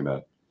was talking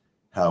about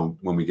how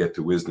when we get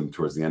to wisdom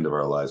towards the end of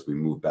our lives, we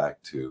move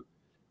back to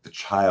the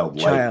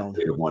childlike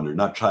state of wonder,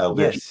 not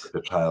childish, but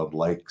the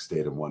childlike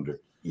state of wonder.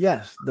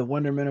 Yes, the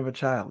wonderment of a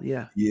child.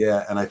 Yeah.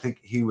 Yeah, and I think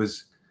he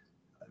was.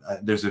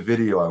 There's a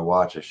video I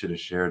watched. I should have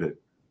shared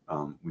it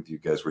with you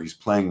guys, where he's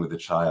playing with a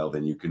child,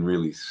 and you can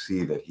really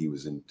see that he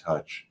was in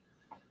touch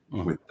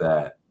with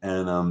that.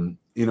 And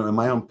you know, in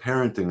my own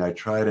parenting, I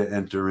try to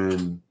enter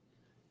in.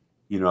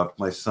 You know, if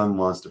my son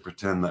wants to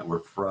pretend that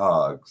we're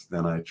frogs,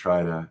 then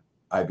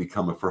I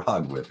become a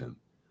frog with him.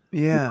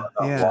 Yeah,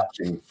 you know,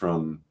 watching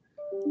from,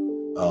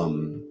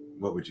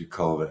 what would you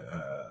call it?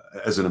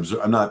 As an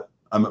observer,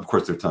 of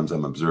course, there are times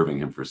I'm observing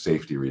him for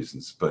safety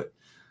reasons, but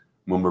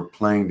when we're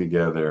playing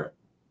together,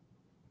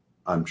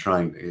 I'm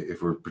trying,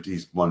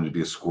 he's wanted to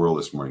be a squirrel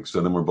this morning. So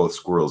then we're both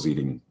squirrels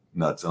eating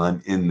nuts, and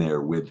I'm in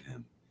there with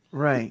him.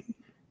 Right.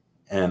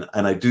 And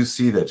I do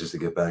see that, just to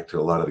get back to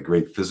a lot of the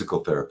great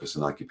physical therapists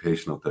and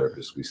occupational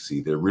therapists we see,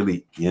 they're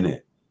really in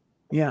it.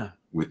 Yeah.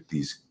 With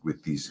these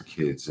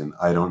kids. And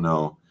I don't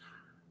know.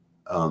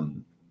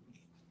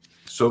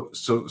 So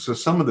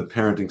some of the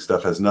parenting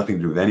stuff has nothing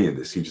to do with any of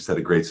this. He just had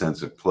a great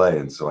sense of play.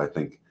 And so I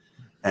think,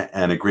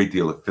 and a great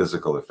deal of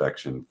physical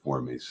affection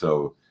for me.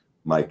 So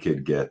my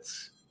kid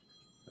gets,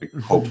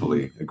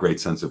 hopefully a great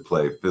sense of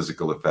play,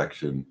 physical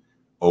affection,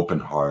 open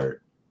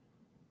heart.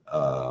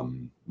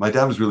 My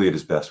dad was really at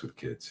his best with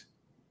kids,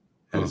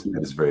 at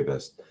his very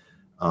best.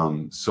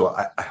 So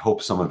I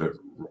hope some of it,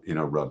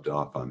 rubbed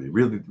off on me.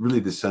 Really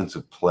the sense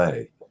of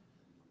play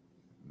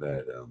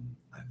that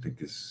I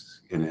think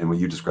is, and what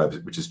you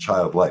described, which is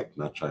childlike,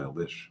 not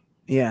childish.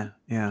 Yeah.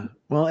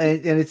 Well,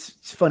 and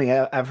it's funny.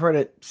 I've heard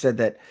it said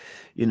that,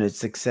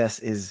 success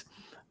is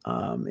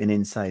an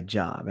inside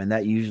job, and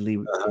that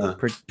usually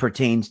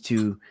pertains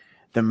to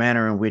the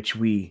manner in which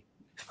we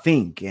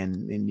think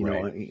and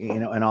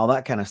and all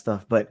that kind of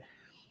stuff. But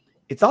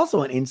it's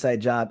also an inside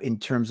job in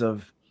terms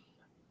of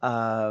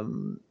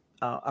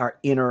our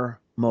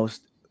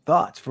innermost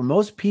thoughts. For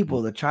most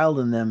people, the child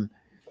in them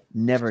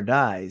never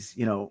dies,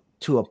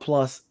 to a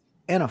plus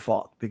and a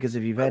fault, because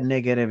if you've had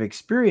negative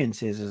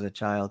experiences as a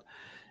child,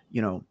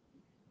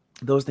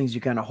 those things you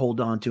kind of hold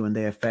on to, and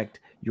they affect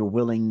your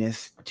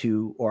willingness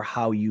to, or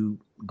how you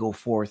go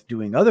forth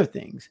doing other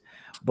things.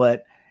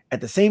 But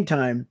at the same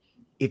time,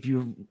 if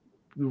you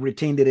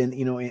retained it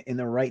in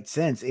the right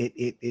sense,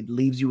 it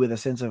leaves you with a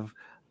sense of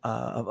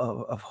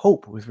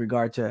hope with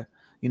regard to,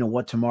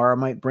 what tomorrow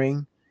might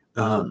bring,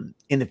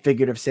 in the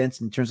figurative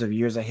sense, in terms of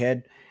years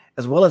ahead,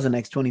 as well as the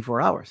next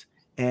 24 hours.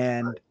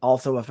 And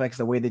also affects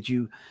the way that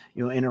you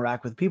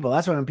interact with people.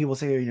 That's why when people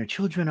say,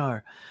 children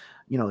are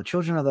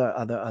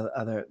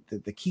the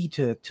key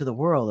to the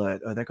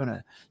world, or they're going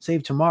to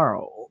save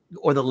tomorrow,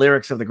 or the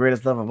lyrics of The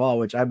Greatest Love of All,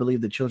 which I believe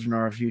the children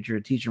are our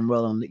future, teach them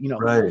well. And,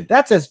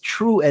 that's as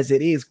true as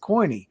it is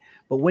corny.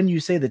 But when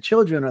you say the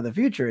children are the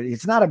future,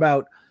 it's not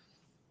about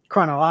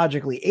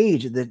chronologically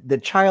age. The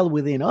child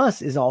within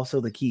us is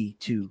also the key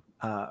to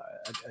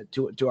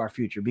our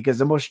future, because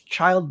the most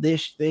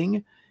childish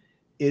thing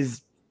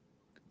is,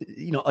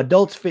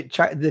 adults fit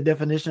the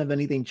definition of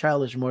anything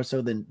childish more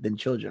so than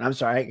children. I'm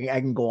sorry,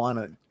 I can go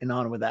on and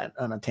on with that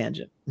on a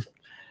tangent.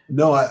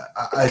 No,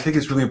 I think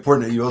it's really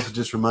important that you also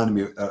just reminded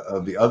me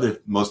of the other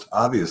most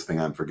obvious thing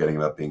I'm forgetting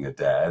about being a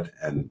dad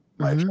and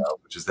my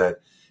child, which is that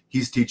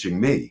he's teaching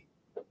me.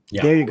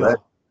 Yeah. There you go.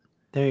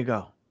 There you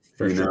go.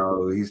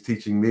 He's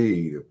teaching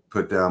me to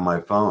put down my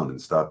phone and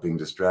stop being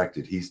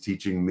distracted. He's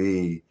teaching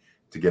me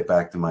to get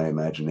back to my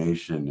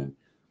imagination, and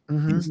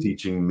he's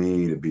teaching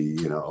me to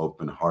be,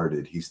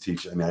 open-hearted. He's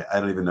teaching, I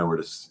don't even know where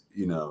to,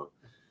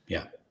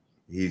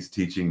 he's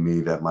teaching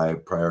me that my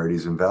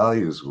priorities and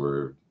values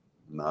were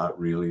not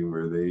really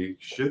where they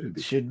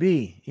should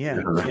be. Yeah.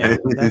 Right?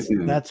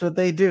 That's what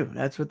they do.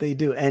 That's what they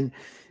do. And,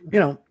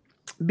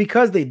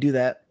 because they do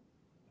that,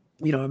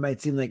 it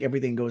might seem like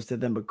everything goes to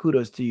them, but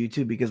kudos to you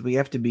too, because we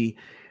have to be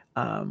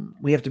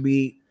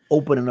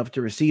open enough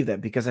to receive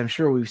that, because I'm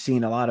sure we've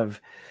seen a lot of,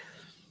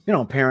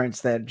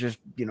 parents that just,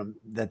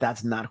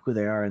 that's not who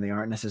they are, and they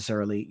aren't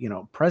necessarily,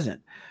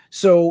 present.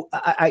 So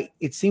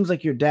it seems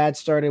like your dad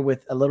started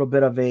with a little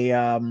bit of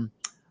a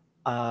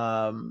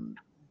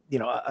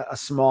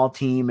small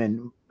team,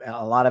 and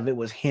a lot of it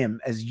was him.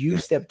 As you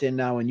stepped in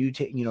now and you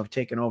have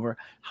taken over,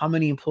 how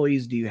many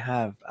employees do you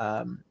have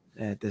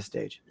at this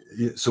stage?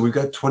 So we've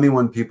got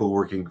 21 people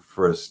working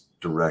for us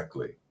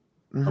directly,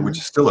 which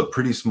is still a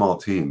pretty small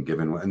team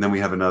and then we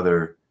have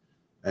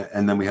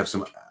we have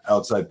some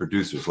outside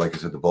producers. Like I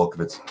said, the bulk of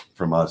it's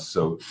from us.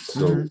 So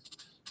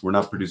we're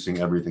not producing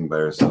everything by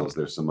ourselves.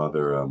 There's some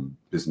other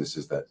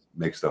businesses that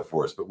make stuff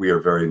for us, but we are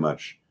very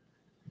much,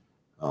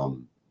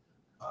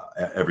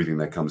 everything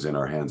that comes in,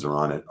 our hands are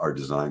on it. Our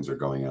designs are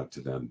going out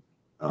to them.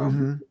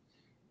 And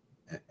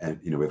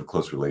we have a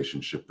close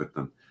relationship with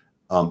them.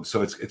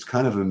 So it's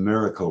kind of a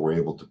miracle we're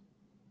able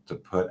to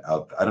put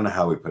out. I don't know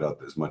how we put out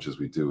as much as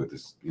we do with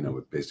this,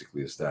 with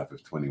basically a staff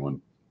of 21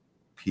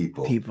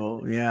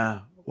 people.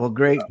 Yeah. Well,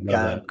 great.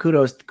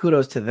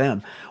 Kudos to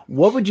them.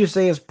 What would you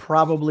say is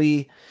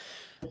probably,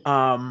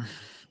 and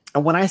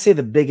when I say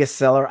the biggest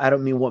seller, I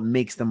don't mean what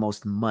makes the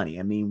most money.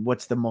 I mean,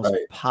 what's the most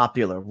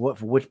popular?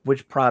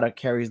 Which product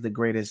carries the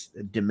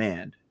greatest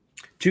demand?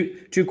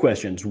 Two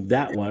questions.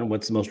 That one,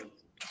 what's the most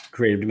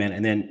creative demand?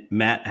 And then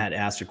Matt had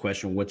asked a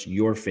question, what's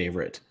your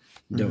favorite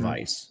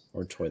device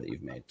or toy that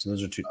you've made? So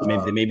those are two,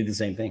 maybe they may be the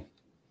same thing.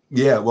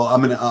 Yeah, well,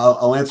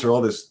 I'll answer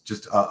all this.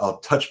 Just I'll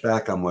touch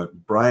back on what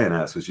Brian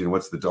asked, which,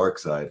 what's the dark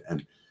side?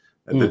 And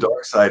the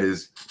dark side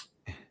is,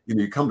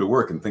 you come to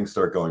work and things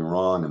start going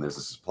wrong, and there's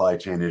a supply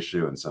chain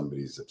issue, and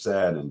somebody's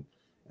upset, and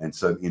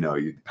so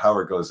your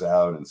power goes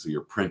out, and so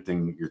you're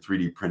printing, you're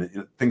 3D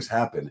printing, things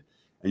happen,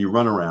 and you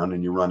run around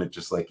and you run it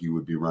just like you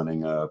would be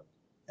running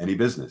any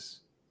business.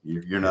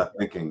 You're not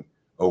thinking,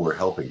 oh, we're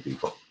helping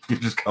people. You're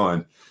just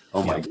going,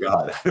 oh my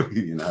God, how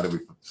do we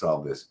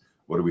solve this?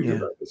 What do we do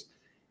about this?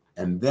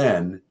 And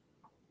then,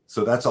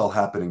 so that's all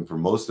happening for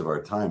most of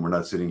our time. We're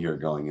not sitting here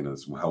going,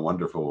 how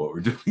wonderful what we're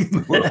doing in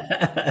the world.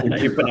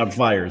 You're putting out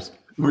fires.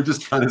 We're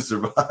just trying to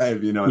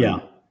survive, and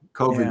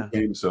COVID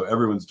came, so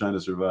everyone's trying to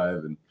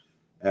survive.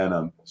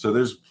 And so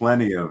there's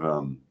plenty of,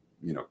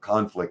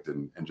 conflict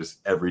and just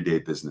everyday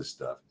business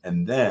stuff.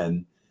 And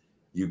then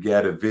you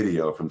get a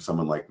video from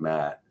someone like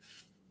Matt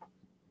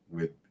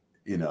with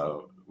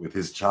with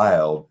his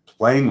child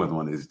playing with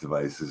one of his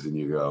devices, and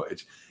you go,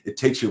 it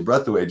takes your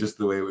breath away, just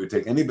the way it would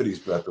take anybody's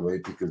breath away,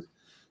 because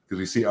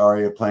we see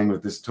Arya playing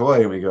with this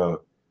toy and we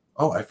go,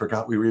 oh, I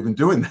forgot we were even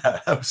doing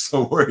that. I was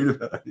so worried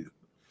about it.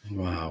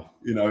 Wow.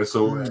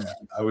 So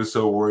I was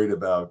so worried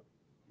about,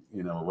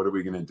 what are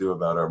we going to do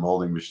about our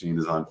molding machine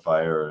is on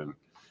fire? And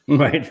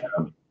right.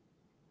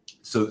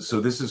 So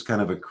this is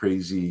kind of a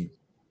crazy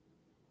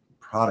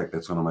product.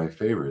 That's one of my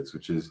favorites,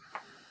 which is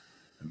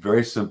a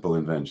very simple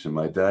invention.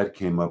 My dad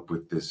came up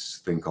with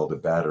this thing called a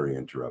battery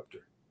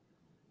interrupter.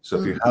 So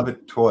if you have a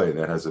toy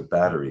that has a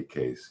battery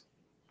case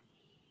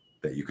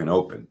that you can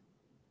open,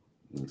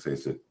 let's say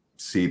it's a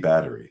C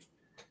battery,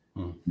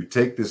 you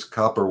take this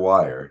copper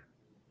wire,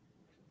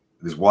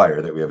 this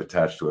wire that we have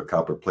attached to a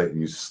copper plate,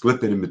 and you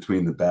slip it in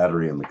between the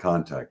battery and the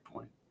contact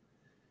point.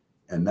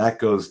 And that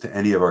goes to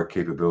any of our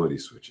capability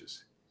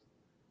switches.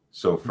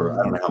 So for,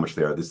 I don't know how much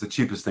they are, this is the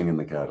cheapest thing in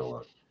the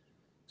catalog.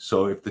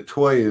 So if the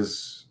toy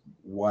is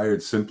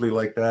wired simply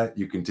like that,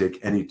 you can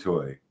take any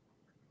toy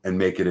and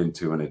make it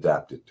into an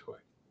adapted toy.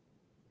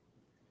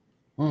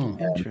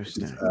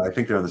 Interesting. I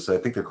think they're on the site.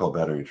 I think they're called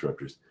battery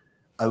interrupters.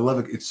 I love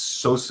it. It's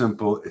so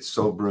simple. It's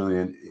so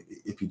brilliant.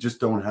 If you just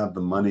don't have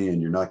the money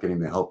and you're not getting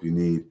the help you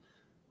need,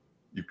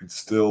 you can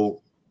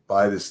still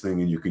buy this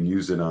thing and you can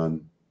use it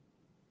on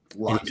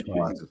lots and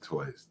lots of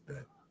toys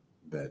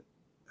that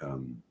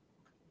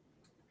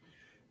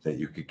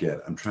you could get.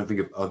 I'm trying to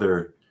think of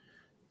other,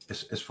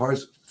 as far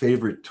as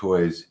favorite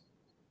toys,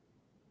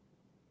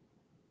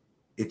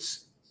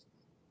 it's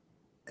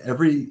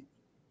every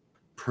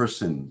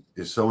person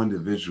is so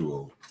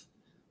individual,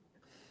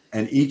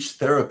 and each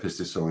therapist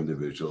is so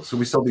individual. So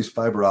we sell these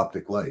fiber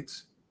optic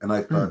lights, and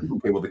I thought,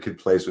 okay, well, the kid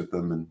plays with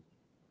them,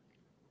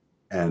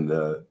 and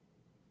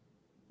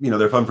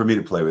they're fun for me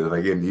to play with. If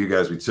I gave them to you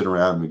guys, we'd sit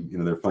around,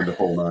 and they're fun to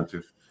hold on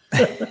to,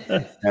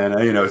 and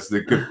it's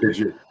the good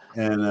fidget.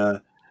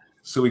 And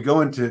so we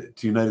go into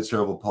United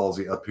Cerebral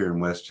Palsy up here in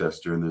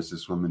Westchester, and there's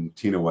this woman,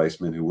 Tina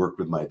Weissman, who worked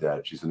with my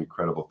dad. She's an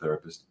incredible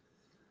therapist,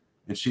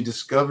 and she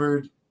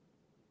discovered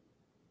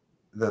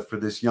that for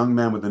this young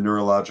man with a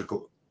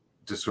neurological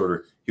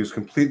disorder, he was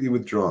completely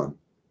withdrawn,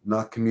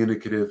 not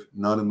communicative,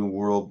 not in the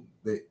world,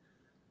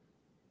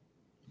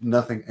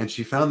 nothing. And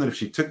she found that if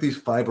she took these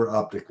fiber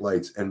optic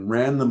lights and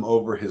ran them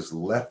over his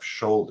left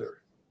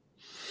shoulder,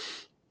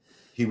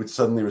 he would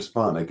suddenly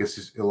respond. I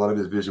guess a lot of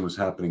his vision was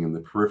happening in the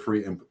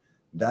periphery, and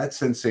that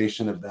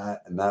sensation of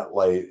that and that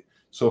light.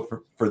 So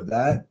for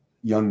that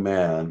young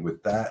man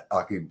with that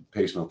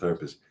occupational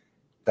therapist,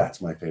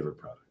 that's my favorite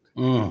product.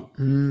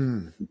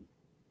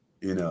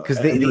 Because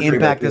the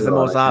impact is the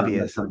most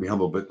obvious. I'm trying to be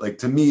humble, but like,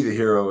 to me, the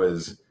hero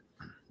is,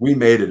 we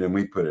made it and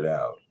we put it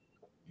out.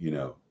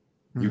 You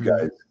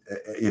guys,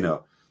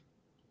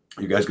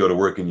 you guys go to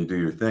work and you do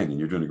your thing and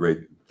you're doing a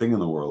great thing in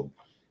the world.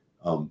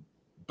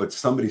 But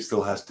somebody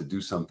still has to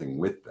do something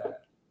with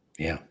that.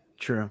 Yeah,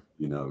 true.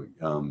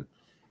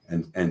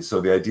 And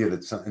so the idea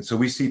and so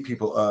we see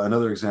people,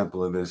 another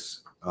example of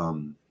this,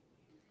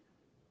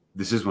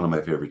 this is one of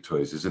my favorite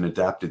toys, is an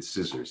adapted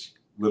scissors.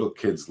 Little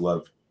kids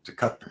love to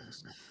cut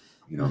things,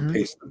 and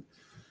paste them.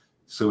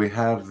 So we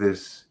have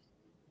this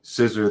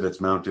scissor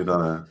that's mounted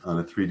on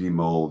a 3D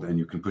mold, and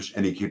you can push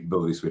any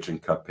capability switch and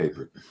cut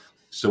paper.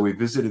 So we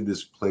visited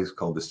this place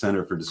called the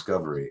Center for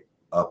Discovery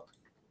up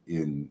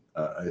in,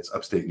 it's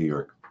upstate New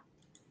York.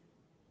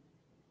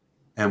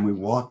 And we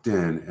walked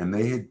in, and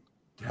they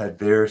had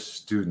their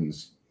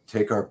students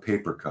take our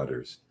paper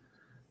cutters,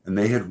 and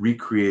they had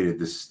recreated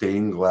this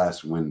stained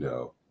glass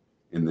window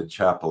in the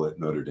chapel at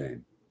Notre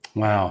Dame.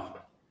 Wow.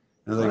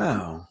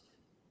 Wow.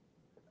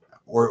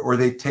 Or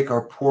they take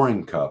our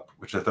pouring cup,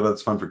 which I thought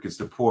that's fun for kids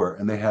to pour,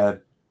 and they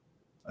had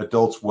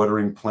adults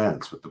watering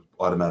plants with the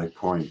automatic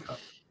pouring cup.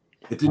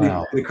 It didn't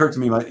even, it occurred to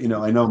me,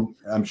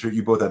 I'm sure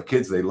you both have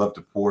kids, they love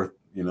to pour,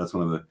 that's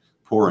one of the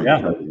pouring,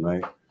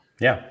 right?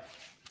 Yeah.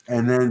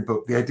 And then,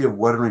 but the idea of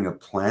watering a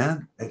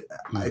plant,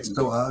 it's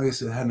so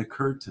obvious it hadn't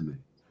occurred to me.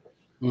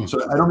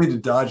 So I don't mean to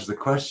dodge the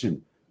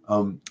question.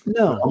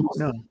 No.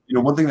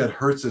 One thing that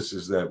hurts us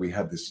is that we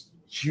have this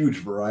huge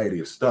variety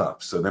of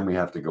stuff. So then we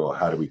have to go,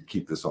 how do we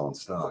keep this all in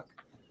stock?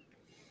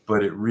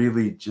 But it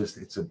really just,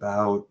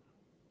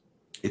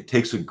 it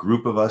takes a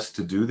group of us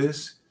to do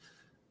this,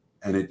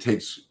 and it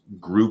takes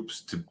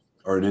groups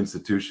or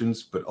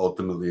institutions, but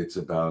ultimately it's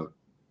about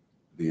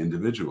the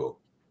individual,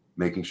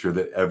 making sure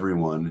that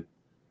everyone,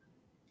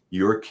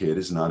 your kid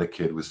is not a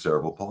kid with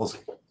cerebral palsy.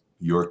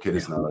 Your kid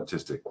is not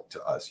autistic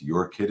to us.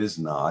 Your kid is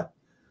not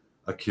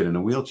a kid in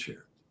a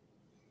wheelchair.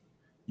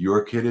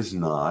 Your kid is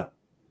not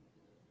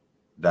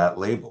that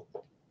label.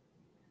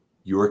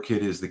 Your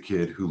kid is the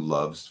kid who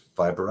loves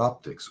fiber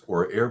optics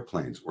or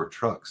airplanes or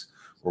trucks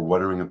or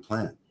watering a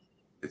plant.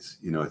 It's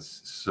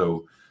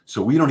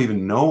so we don't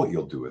even know what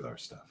you'll do with our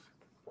stuff.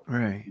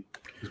 Right.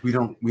 Because we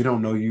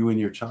don't know you and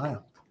your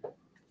child.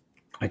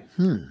 I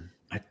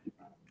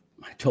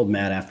told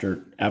Matt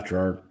after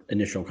our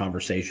initial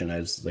conversation, I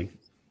was like,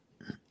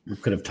 we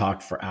could have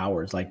talked for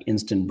hours, like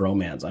instant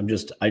bromance.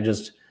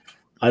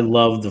 I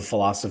love the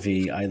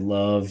philosophy. I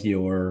love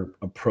your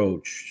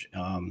approach.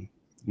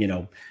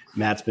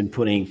 Matt's been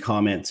putting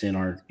comments in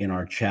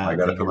our chat. I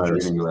got to put my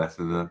reading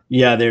glasses on.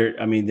 Yeah,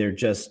 they're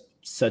just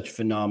such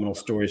phenomenal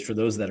stories for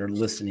those that are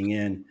listening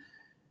in.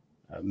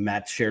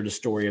 Matt shared a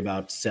story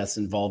about Seth's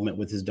involvement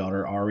with his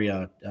daughter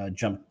Aria.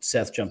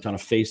 Seth jumped on a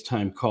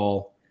FaceTime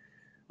call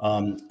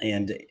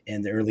and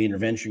the early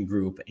intervention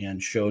group and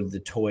showed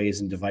the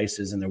toys and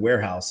devices in their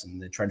warehouse,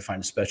 and they tried to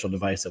find a special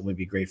device that would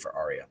be great for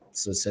Aria.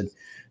 So it said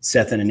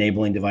Seth and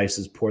enabling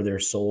devices pour their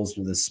souls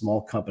into this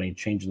small company,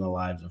 changing the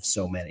lives of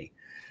so many.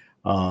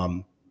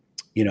 The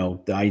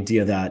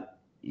idea that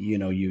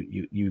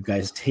you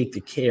guys take the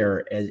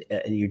care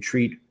and you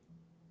treat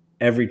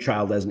every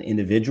child as an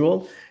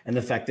individual, and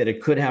the fact that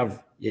it could have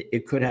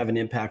an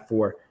impact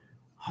for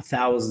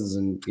thousands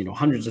and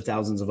hundreds of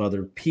thousands of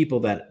other people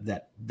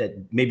that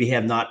maybe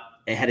have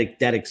not had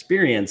that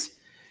experience.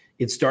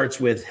 It starts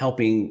with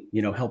helping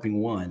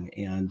one,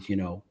 and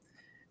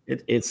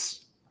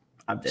it's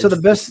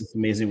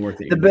amazing work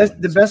that you're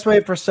doing. The best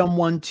way for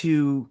someone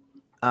to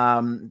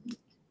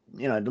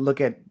to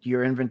look at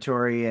your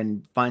inventory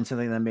and find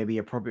something that may be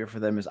appropriate for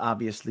them is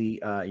obviously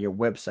your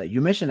website.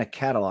 You mentioned a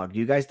catalog. Do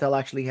you guys still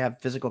actually have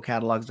physical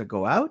catalogs that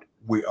go out?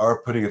 We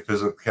are putting a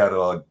physical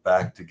catalog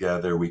back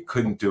together. We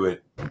couldn't do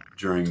it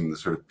during the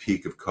sort of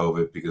peak of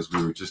COVID because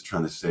we were just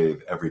trying to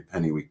save every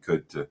penny we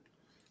could to,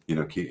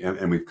 keep,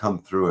 and we've come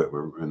through it.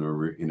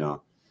 We're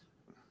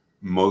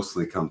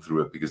mostly come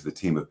through it because the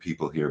team of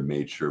people here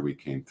made sure we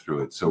came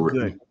through it. So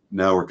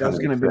that's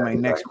going to be my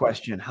next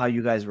question, how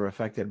you guys were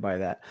affected by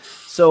that.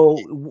 So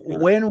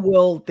when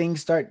will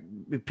things start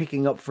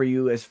picking up for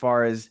you as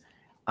far as,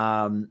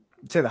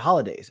 say, the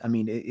holidays? I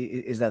mean,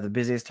 is that the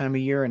busiest time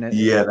of year? And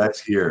that's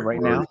here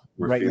right now.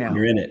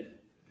 You're in it.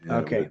 Yeah,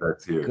 okay,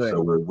 that's here. Good.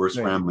 So we're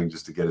scrambling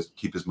just to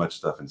keep as much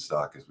stuff in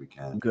stock as we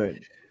can.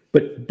 Good.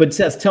 But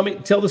Seth,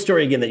 tell the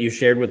story again that you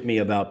shared with me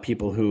about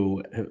people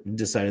who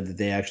decided that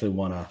they actually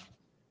want to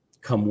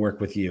come work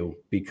with you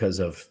because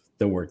of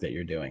the work that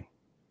you're doing.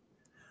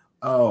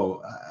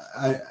 Oh,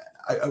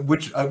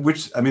 there's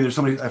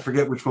so many, I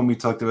forget which one we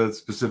talked about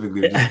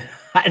specifically.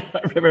 I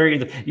don't remember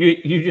either.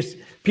 You just,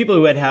 people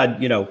who had,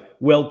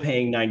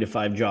 well-paying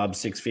 9-to-5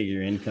 jobs,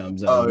 6-figure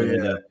incomes,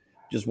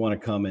 just want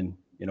to come and,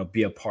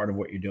 be a part of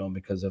what you're doing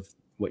because of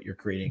what you're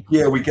creating.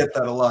 Yeah, we get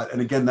that a lot.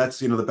 And again, that's,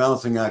 the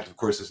balancing act, of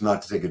course, is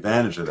not to take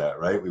advantage of that,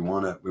 right?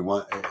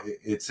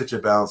 It's such a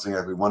balancing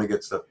act. We want to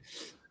get stuff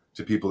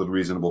to people at a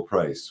reasonable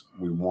price.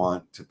 We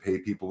want to pay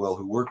people well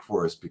who work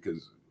for us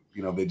because,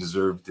 they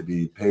deserve to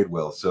be paid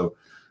well. So,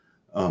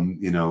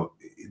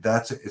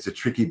 it's a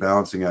tricky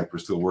balancing act. We're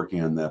still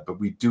working on that, but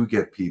we do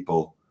get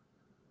people,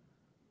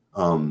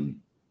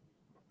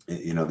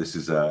 this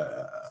is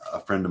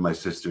a friend of my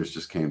sister's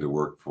just came to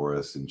work for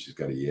us, and she's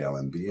got a Yale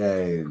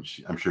MBA, and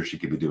I'm sure she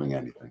could be doing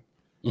anything,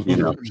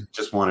 she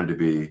just wanted to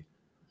be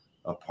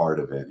a part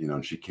of it,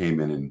 and she came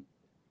in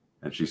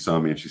and she saw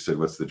me and she said,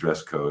 "What's the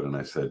dress code?" And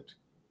I said,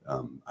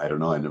 I don't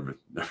know. I never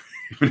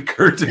even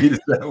occurred to me to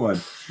that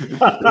one.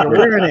 You're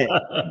wearing it.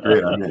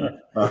 Great, I'm in.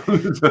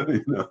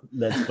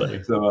 That's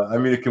funny. So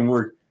it can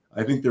work.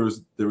 I think there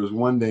was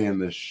one day in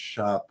the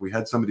shop we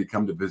had somebody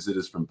come to visit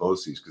us from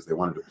BOCES because they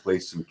wanted to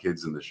place some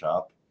kids in the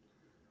shop,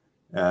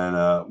 and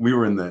we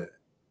were in the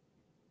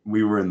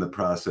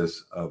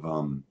process of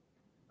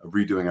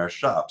redoing our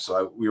shop.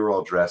 So we were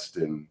all dressed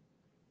in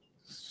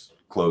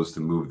clothes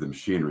to move the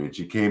machinery, and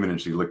she came in and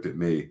she looked at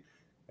me.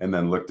 And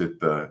then looked at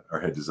our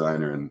head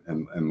designer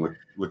and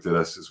looked at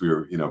us as we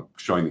were,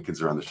 showing the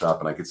kids around the shop.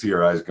 And I could see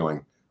her eyes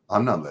going,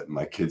 "I'm not letting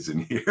my kids in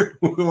here.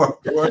 Who are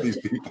these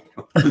people?"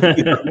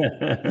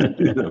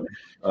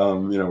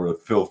 We're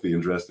filthy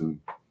and dressed and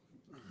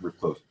we're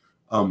close.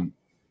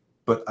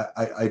 But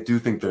I do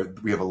think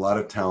that we have a lot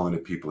of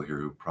talented people here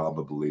who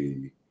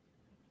probably,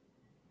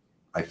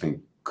 I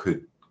think,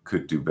 could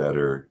do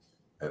better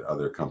at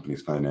other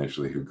companies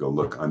financially. Who go,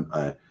 "Look,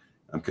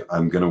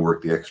 I'm going to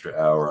work the extra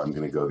hour. I'm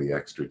going to go the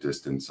extra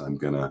distance. I'm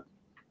going to,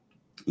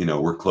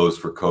 we're closed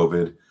for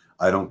COVID.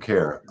 I don't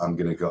care. I'm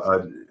going to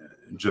go."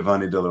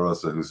 Giovanni De La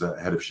Rosa, who's the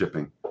head of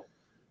shipping,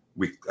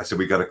 I said,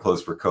 "We got to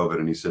close for COVID."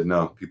 And he said,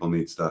 "No, people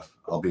need stuff.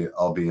 I'll be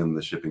in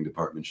the shipping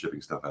department,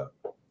 shipping stuff out."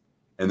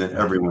 And then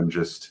everyone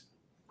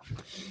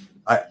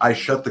I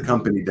shut the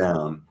company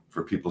down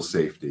for people's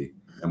safety.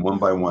 And one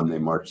by one, they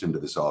marched into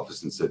this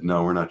office and said,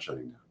 "No, we're not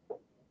shutting down."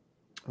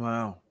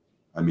 Wow.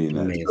 So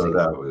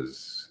that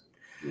was,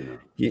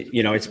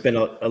 it's been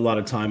a lot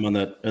of time on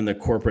the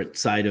corporate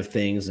side of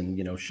things,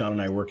 and Sean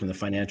and I work in the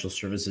financial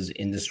services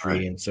industry,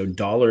 right. And so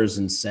dollars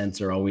and cents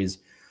has always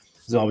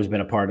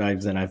been a part of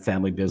it. And I have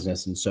family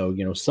business, and so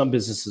some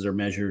businesses are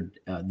measured,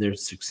 their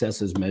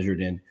success is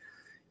measured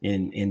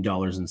in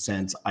dollars and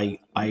cents.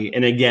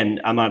 And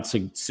again, I'm not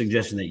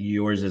suggesting that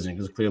yours isn't,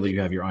 because clearly you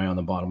have your eye on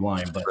the bottom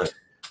line,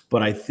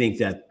 but I think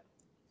that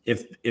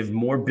if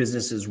more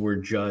businesses were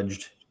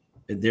judged,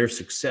 their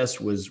success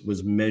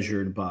was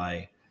measured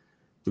by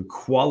the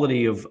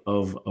quality of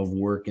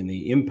work and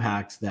the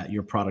impact that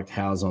your product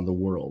has on the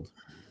world.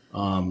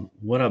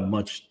 What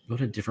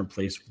a different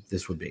place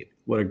this would be.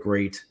 What a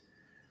great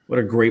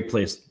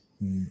place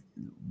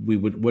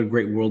what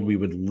great world we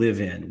would live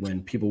in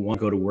when people want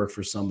to go to work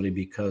for somebody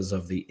because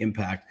of the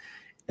impact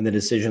and the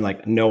decision,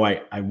 like, no,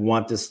 I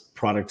want this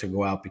product to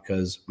go out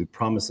because we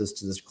promised this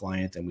to this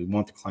client and we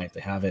want the client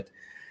to have it,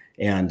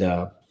 and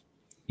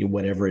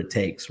whatever it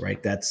takes,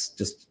 right? That's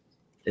just,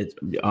 it's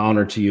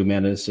honor to you,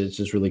 man. It's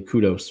just really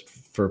kudos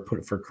for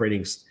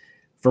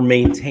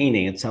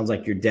maintaining. It sounds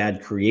like your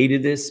dad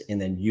created this and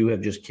then you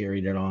have just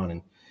carried it on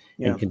and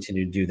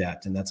continue to do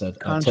that. And that's a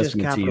conscious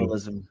testament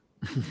capitalism.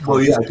 To you.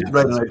 Well, yeah,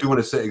 right. And I do want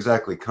to say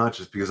exactly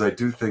conscious, because I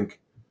do think,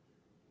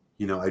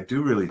 I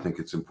do really think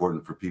it's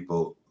important for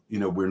people,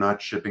 we're not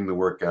shipping the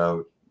work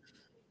out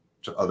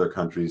to other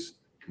countries,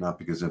 not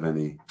because of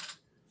any,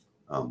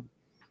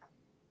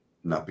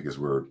 not because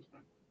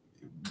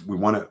we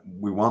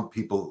want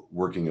people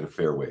working at a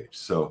fair wage.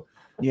 So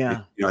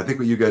yeah, I think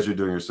what you guys are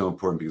doing are so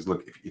important, because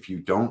look, if you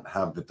don't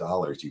have the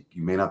dollars, you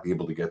may not be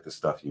able to get the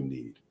stuff you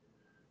need.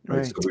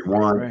 Right. So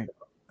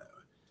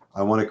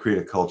I want to create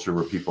a culture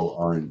where people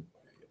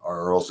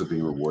are also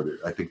being rewarded.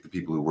 I think the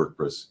people who work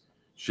for us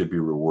should be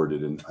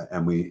rewarded,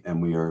 and we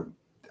are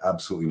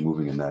absolutely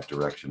moving in that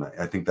direction.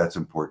 I think that's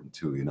important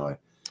too,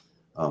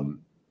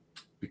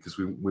 because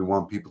we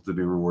want people to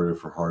be rewarded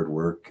for hard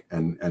work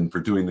and for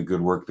doing the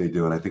good work they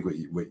do. And I think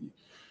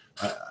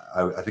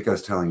I think I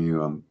was telling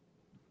you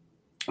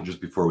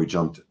just before we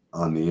jumped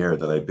on the air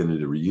that I've been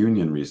at a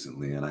reunion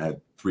recently, and I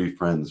had 3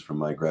 friends from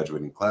my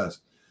graduating class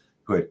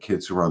who had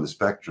kids who were on the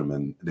spectrum,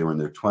 and they were in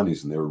their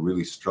 20s, and they were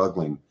really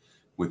struggling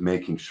with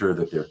making sure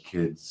that their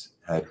kids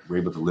were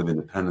able to live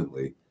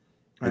independently,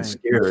 and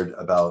scared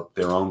about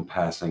their own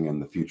passing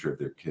and the future of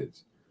their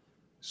kids.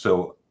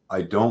 So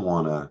I don't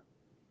want to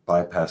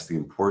bypass the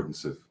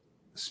importance of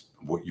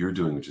what you're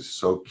doing, which is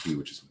so key,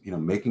 which is,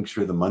 making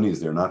sure the money is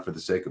there, not for the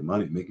sake of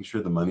money, making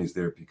sure the money is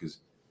there because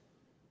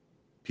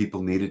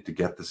people need it to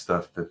get the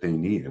stuff that they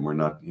need. And we're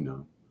not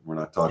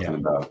talking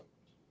about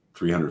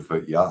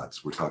 300-foot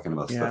yachts. We're talking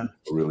about stuff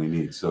people really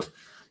need. So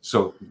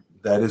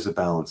that is a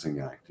balancing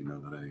act,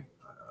 that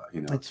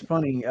It's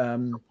funny.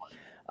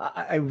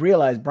 I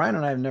realized Brian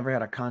and I have never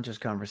had a conscious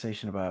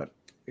conversation about,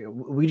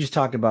 we just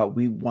talked about,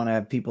 we want to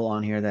have people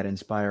on here that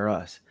inspire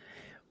us.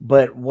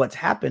 But what's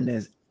happened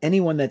is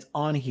anyone that's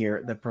on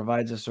here that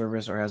provides a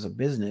service or has a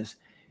business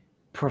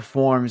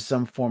performs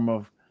some form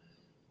of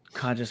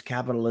conscious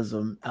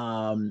capitalism,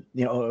 and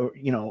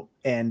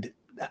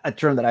a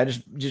term that I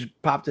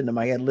just popped into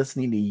my head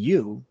listening to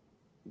you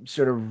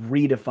sort of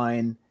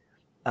redefine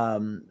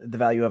the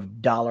value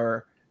of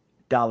dollars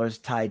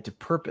tied to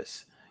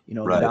purpose.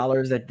 The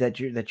dollars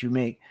that you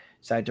make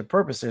tied to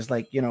purpose. There's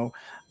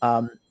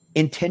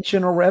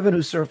intentional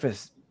revenue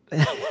surface.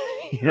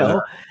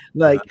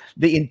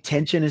 The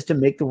intention is to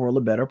make the world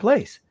a better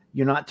place.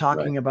 You're not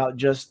talking about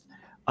just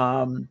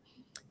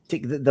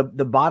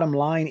the bottom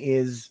line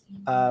is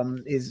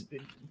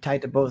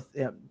tied to both.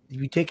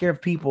 You take care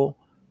of people,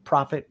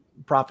 profit,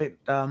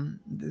 then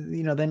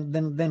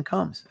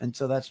comes. And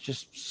so that's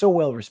just so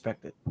well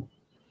respected.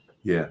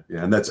 Yeah.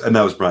 And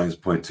that was Brian's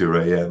point too,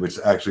 right? Yeah. Which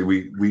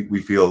actually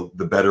we feel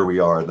the better we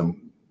are,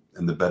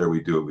 and the better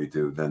we do what we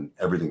do, then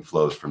everything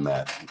flows from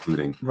that,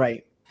 including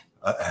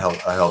a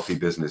healthy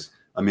business.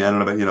 I mean, I don't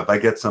know about, if I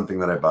get something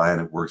that I buy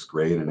and it works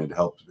great and it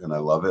helps and I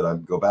love it,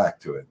 I'd go back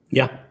to it.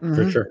 Yeah,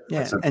 for sure.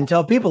 Yeah. And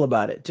tell people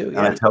about it too. And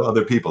I tell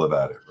other people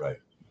about it. Right.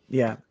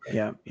 Yeah.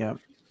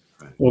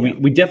 Well,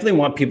 we definitely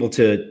want people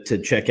to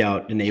check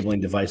out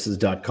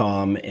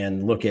enablingdevices.com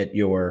and look at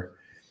your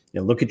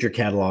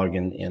catalog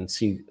and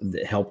see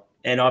the help.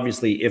 And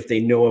obviously if they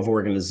know of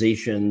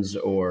organizations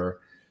or,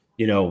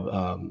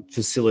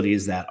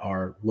 facilities that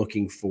are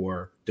looking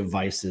for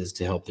devices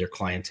to help their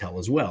clientele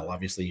as well.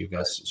 Obviously you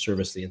guys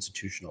service the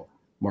institutional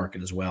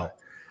market as well.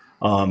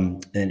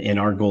 And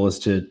our goal is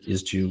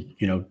to,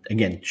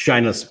 again,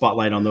 shine a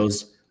spotlight on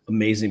those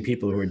amazing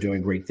people who are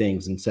doing great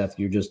things. And Seth,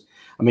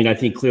 I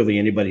think clearly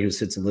anybody who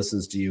sits and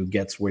listens to you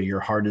gets where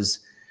your heart is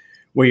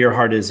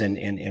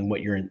and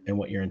what your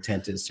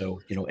intent is.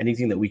 So,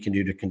 anything that we can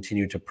do to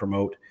continue to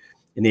promote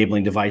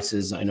enabling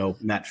devices. I know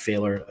Matt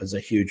Failer is a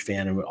huge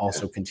fan and would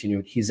also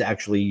continue. He's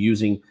actually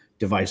using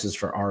devices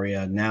for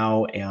ARIA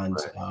now and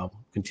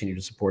continue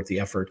to support the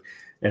effort.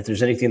 And if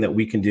there's anything that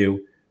we can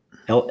do,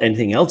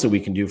 anything else that we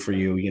can do for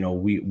you,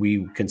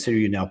 we consider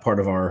you now part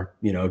of our,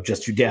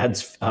 Just Your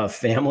Dad's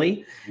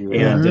family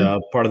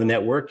and part of the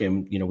network.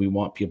 And, we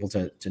want people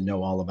to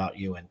know all about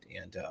you and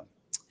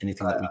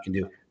anything that we can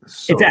do.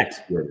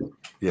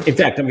 In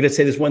fact, I'm going to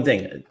say this one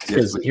thing,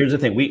 because here's the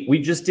thing. We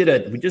just did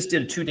a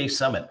 2-day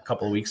summit a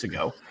couple of weeks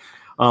ago,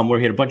 where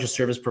we had a bunch of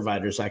service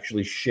providers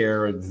actually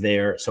share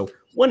their. So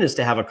one is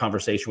to have a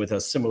conversation with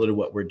us, similar to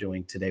what we're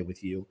doing today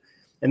with you,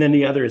 and then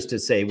the other is to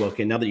say, well,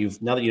 okay, now that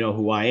you know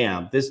who I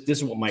am, this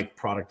is what my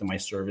product and my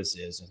service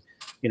is,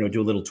 and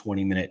do a little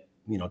 20-minute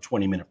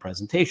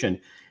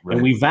presentation. Right.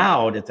 And we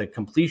vowed at the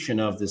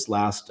completion of this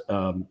last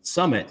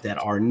summit that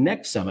our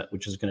next summit,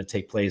 which is going to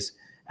take place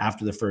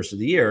after the first of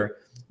the year,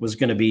 was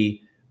going to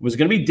be was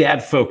going to be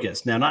dad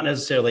focused. Now, not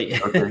necessarily,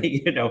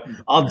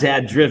 all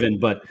dad driven,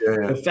 but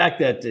the fact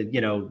that,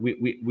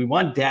 we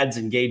want dads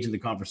engaged in the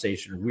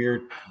conversation.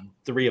 We're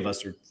three of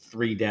us, or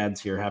three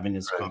dads here having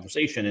this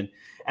conversation.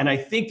 And I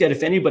think that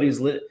if anybody's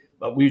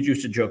we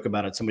used to joke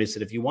about it. Somebody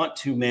said, if you want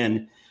two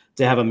men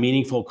to have a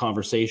meaningful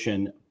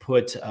conversation,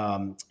 put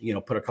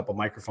a couple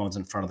microphones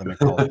in front of them and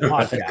call it a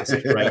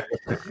podcast, right?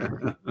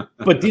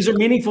 But these are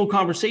meaningful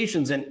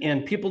conversations,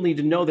 and people need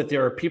to know that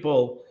there are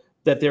people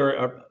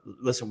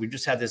listen, we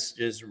just had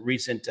this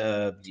recent,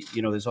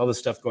 there's all this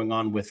stuff going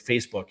on with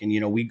Facebook,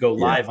 and, we go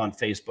live on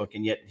Facebook,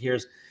 and yet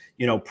here's,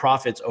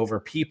 profits over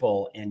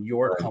people, and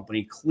your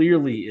company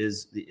clearly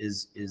is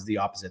the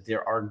opposite.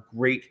 There are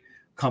great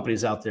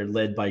companies out there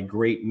led by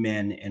great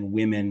men and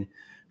women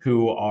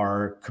who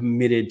are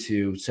committed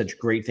to such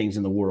great things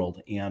in the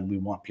world, and we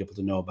want people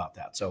to know about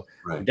that. So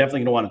we're definitely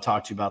going to want to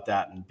talk to you about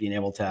that, and being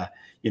able to,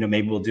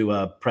 maybe we'll do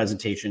a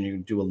presentation, you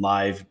do a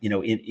live,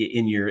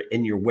 in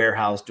your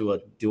warehouse, do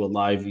a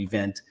live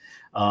event,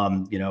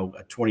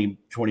 a 20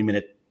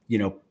 minute,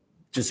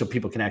 just so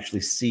people can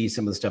actually see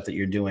some of the stuff that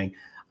you're doing.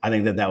 I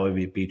think that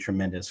would be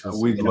tremendous.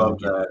 We love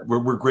that.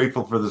 We're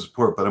grateful for the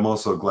support, but I'm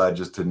also glad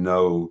just to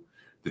know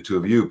the two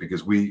of you,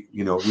 because we,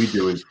 what we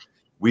do is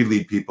we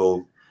lead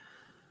people.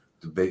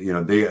 They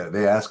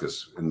ask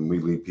us, and we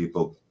lead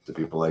people to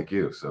people like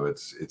you. So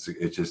it's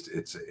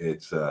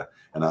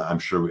and I'm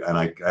sure, and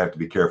I have to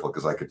be careful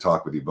because I could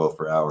talk with you both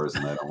for hours,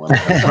 and I don't want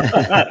to.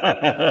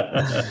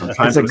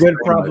 That's a good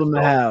problem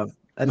to have.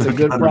 That's a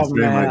good problem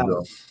to have.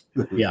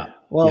 Yeah.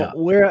 Well,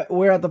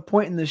 we're at the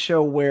point in the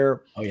show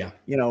where,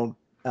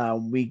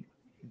 we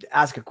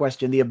ask a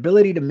question. The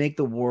ability to make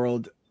the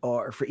world,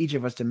 or for each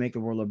of us to make the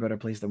world a better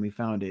place than we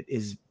found it,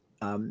 is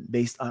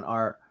based on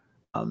our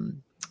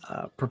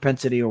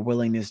propensity or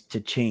willingness to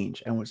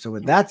change. And so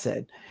with that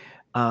said,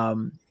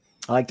 I'd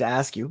like to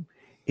ask you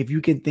if you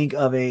can think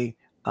of a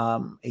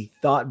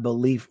thought,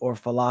 belief, or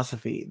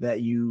philosophy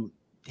that you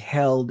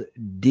held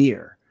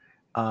dear,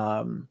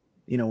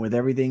 with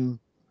everything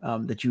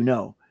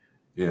that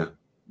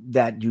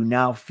that you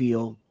now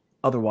feel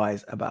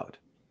otherwise about.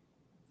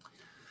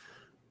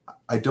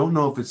 I don't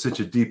know if it's such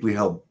a deeply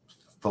held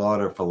thought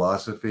or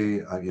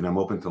philosophy. I'm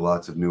open to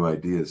lots of new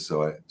ideas,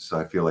 so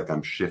I feel like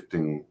I'm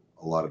shifting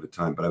a lot of the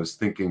time. But I was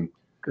thinking,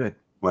 when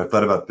I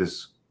thought about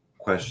this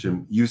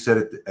question, you said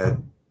it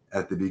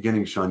at the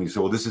beginning, Sean. You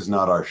said, "Well, this is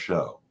not our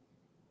show,"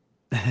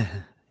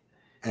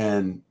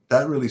 and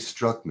that really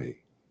struck me,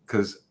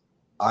 because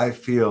I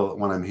feel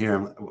when I'm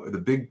here, the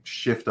big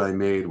shift I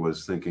made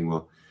was thinking,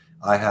 well,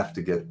 I have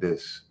to get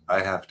this,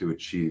 I have to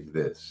achieve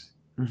this,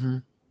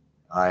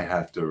 I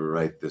have to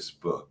write this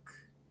book,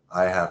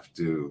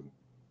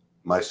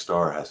 my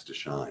star has to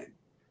shine,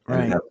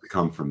 and it has to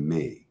come from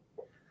me.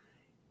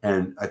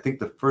 And I think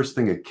the first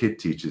thing a kid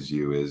teaches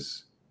you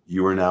is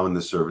you are now in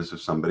the service of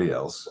somebody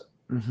else.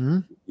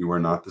 You are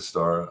not the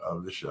star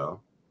of the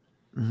show.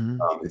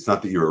 It's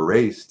not that you're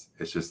erased.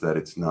 It's just that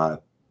it's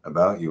not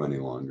about you any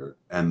longer.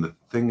 And the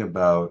thing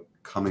about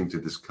coming to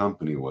this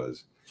company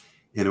was,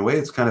 in a way,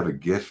 it's kind of a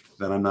gift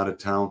that I'm not a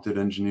talented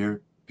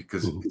engineer,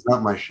 because it's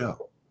not my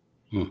show.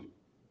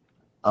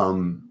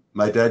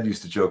 My dad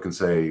used to joke and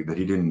say that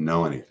he didn't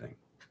know anything.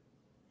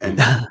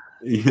 And,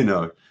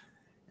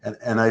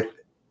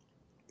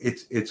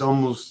 it's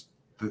almost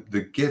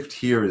the gift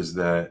here is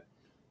that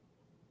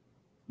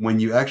when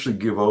you actually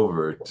give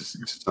over to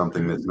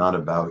something that's not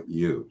about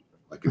you,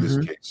 like in this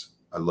case,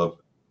 I'm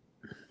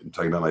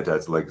talking about my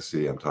dad's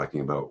legacy. I'm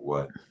talking about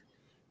what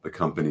the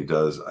company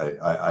does.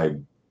 I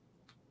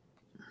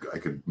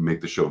could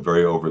make the show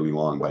very overly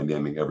long by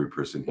naming every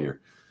person here.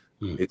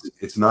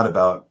 It's not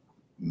about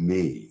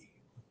me,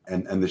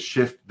 and the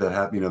shift that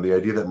happened. The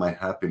idea that my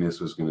happiness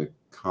was going to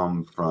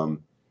come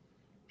from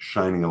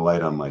shining a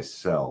light on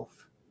myself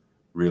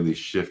really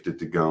shifted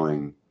to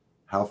going,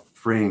 how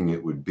freeing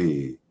it would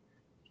be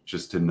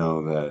just to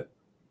know that,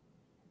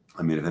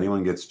 if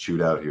anyone gets chewed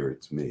out here,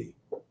 it's me.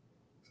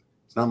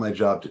 It's not my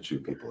job to chew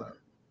people out.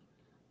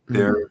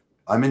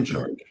 I'm in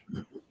charge.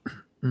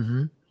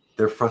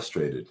 They're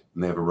frustrated,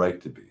 and they have a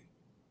right to be.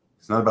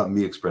 It's not about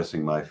me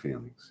expressing my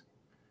feelings.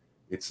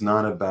 It's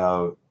not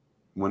about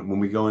when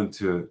we go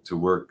into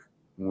work,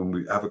 when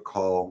we have a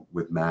call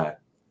with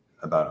Matt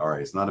about, all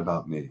right, it's not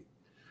about me.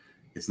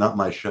 It's not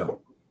my show.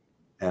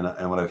 And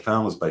what I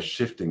found was, by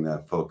shifting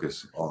that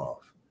focus off,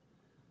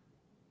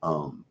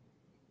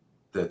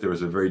 that there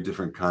was a very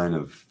different kind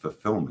of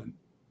fulfillment,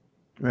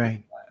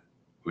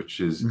 which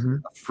is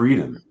a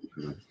freedom.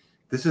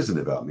 This isn't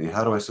about me.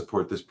 How do I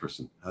support this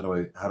person? How do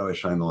I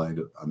shine the light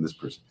on this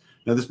person?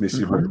 Now, this may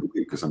seem hard to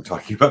believe because I'm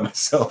talking about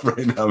myself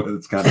right now, but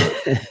it's kind of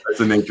that's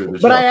the nature of the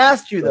show. But I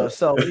asked you though,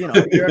 so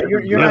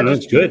you're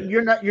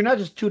not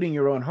just tooting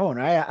your own horn.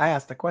 I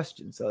asked a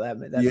question, so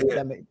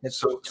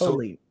that's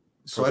totally.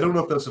 So I don't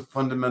know if that's a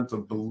fundamental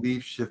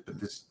belief shift, but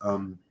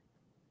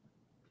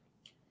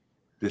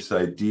this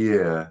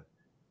idea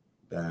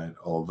that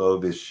although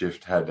this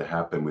shift had to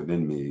happen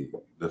within me,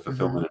 the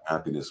fulfillment and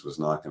happiness was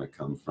not going to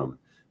come from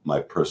my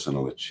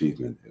personal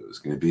achievement. It was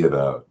going to be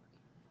about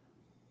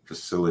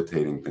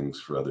facilitating things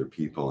for other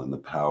people and the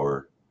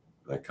power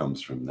that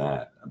comes from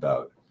that,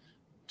 about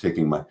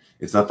taking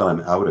it's not that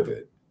I'm out of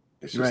it.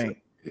 It's just right.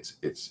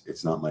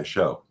 It's not my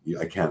show.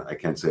 I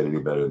can't say it any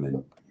better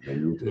than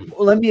you did.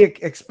 Well, let me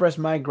express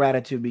my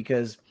gratitude,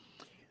 because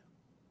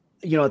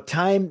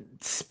time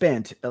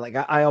spent, like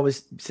I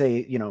always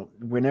say,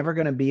 we're never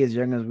going to be as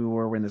young as we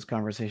were when this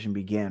conversation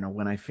began, or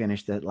when I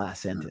finished that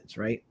last sentence,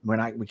 right?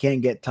 We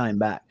can't get time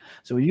back.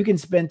 So you can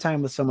spend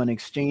time with someone,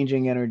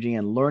 exchanging energy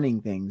and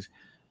learning things.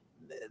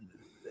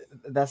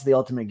 That's the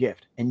ultimate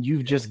gift. And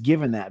you've just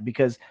given that,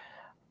 because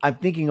I'm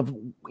thinking of,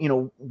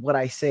 what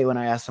I say when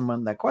I ask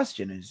someone that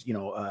question is,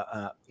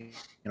 a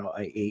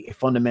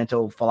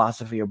fundamental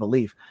philosophy or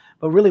belief.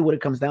 But really what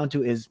it comes down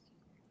to is,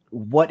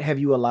 what have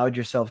you allowed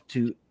yourself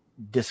to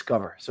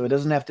discover? So it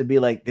doesn't have to be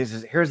like,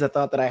 here's the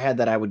thought that I had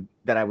that I would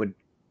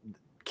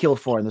kill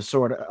for, and the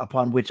sword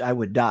upon which I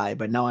would die,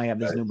 but now I have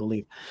this new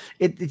belief.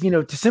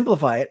 To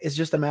simplify it, it's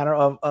just a matter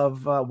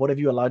of what have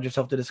you allowed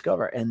yourself to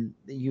discover? And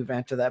you've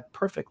answered that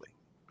perfectly,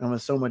 and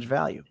with so much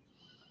value.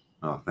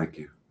 Oh, thank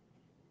you.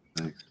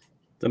 Thanks.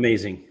 It's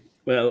amazing.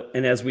 Well,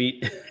 and as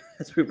we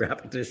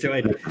wrap up the show,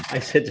 I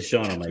said to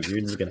Sean, I'm like,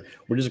 we're just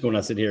going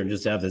to sit here and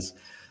just have this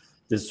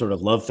sort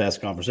of love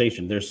fest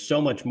conversation. There's so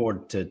much more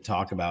to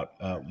talk about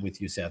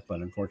with you, Seth,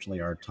 but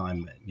unfortunately our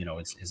time,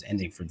 is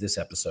ending for this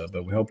episode.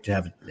 But we hope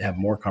to have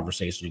more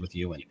conversations with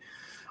you. And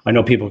I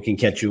know people can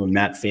catch you in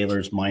Matt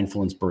Failer's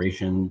Mindful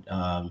Inspiration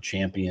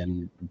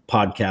Champion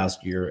podcast.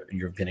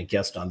 You're been a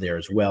guest on there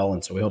as well,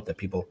 and so we hope that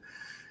people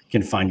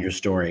can find your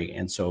story.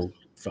 And so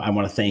I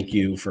want to thank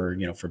you for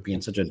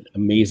being such an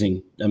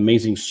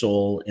amazing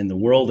soul in the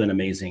world, and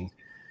amazing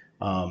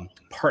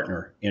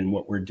partner in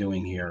what we're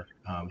doing here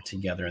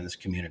together in this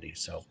community.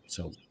 So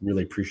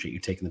really appreciate you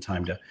taking the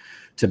time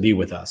to be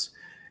with us.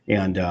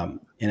 And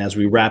as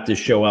we wrap this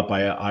show up,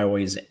 I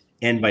always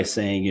end by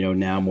saying,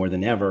 now more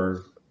than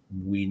ever,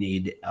 we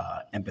need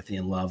empathy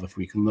and love. If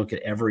we can look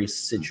at every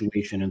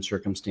situation and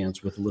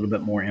circumstance with a little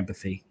bit more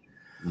empathy,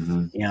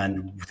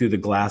 and through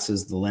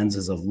the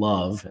lenses of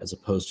love, as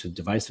opposed to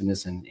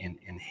divisiveness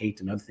and hate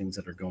and other things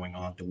that are going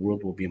on, the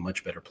world will be a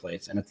much better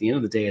place. And at the end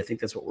of the day, I think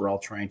that's what we're all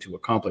trying to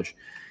accomplish,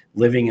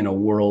 living in a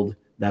world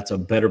that's a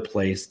better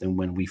place than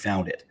when we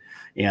found it.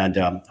 And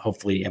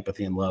hopefully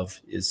empathy and love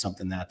is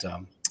something that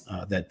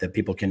that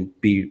people can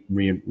be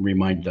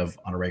reminded of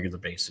on a regular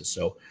basis.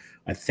 So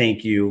I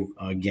thank you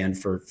again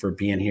for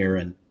being here.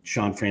 And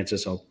Sean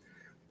Francis,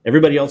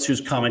 everybody else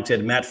who's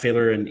commented, Matt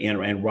Failer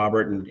and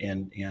Robert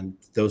and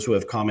those who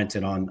have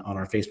commented on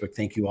our Facebook,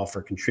 thank you all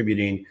for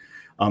contributing.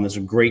 There's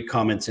some great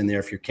comments in there.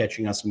 If you're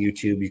catching us on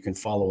YouTube, you can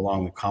follow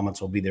along. The comments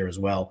will be there as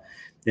well.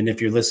 And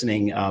if you're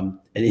listening and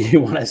you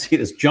want to see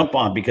this, jump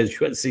on, because you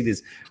want to see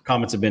these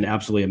comments have been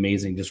absolutely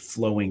amazing, just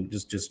flowing,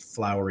 just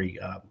flowery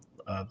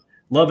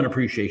love and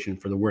appreciation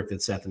for the work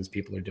that Seth and his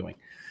people are doing.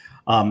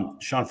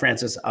 Sean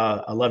Francis,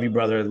 I love you,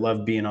 brother. I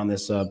love being on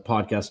this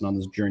podcast and on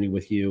this journey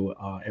with you.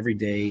 Every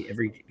day,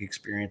 every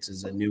experience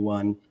is a new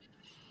one,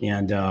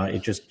 and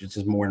it's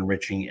just more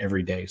enriching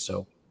every day.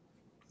 So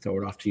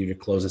throw it off to you to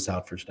close us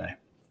out for today.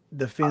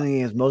 The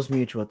feeling is most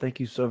mutual. Thank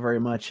you so very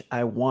much.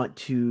 I want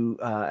to,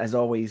 as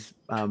always,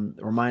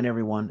 remind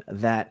everyone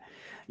that,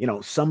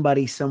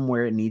 somebody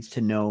somewhere needs to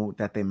know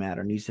that they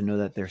matter, needs to know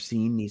that they're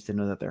seen, needs to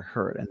know that they're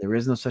heard. And there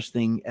is no such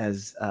thing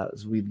as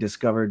we've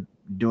discovered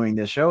doing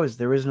this show,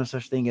 there is no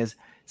such thing as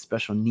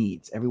special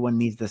needs. Everyone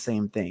needs the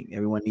same thing.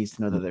 Everyone needs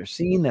to know that they're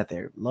seen, that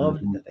they're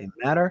loved, that they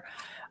matter.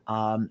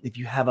 If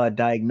you have a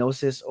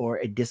diagnosis or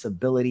a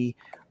disability,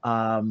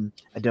 a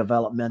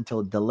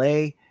developmental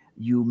delay,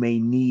 you may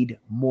need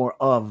more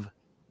of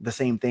the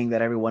same thing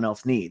that everyone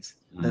else needs.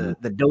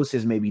 The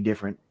doses may be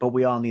different, but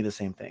we all need the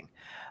same thing.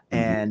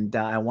 And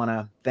I want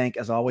to thank,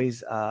 as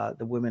always, the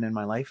women in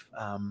my life,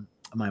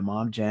 my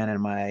mom, Jan,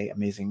 and my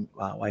amazing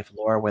wife,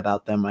 Laura.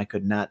 Without them, I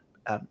could not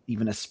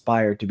even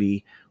aspire to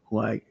be who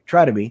I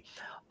try to be.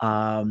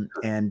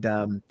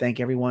 And thank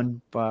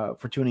everyone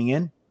for tuning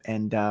in.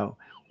 And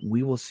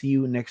we will see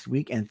you next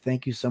week. And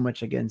thank you so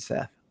much again,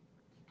 Seth.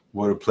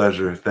 What a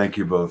pleasure. Thank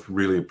you both.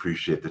 Really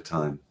appreciate the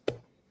time.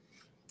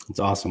 It's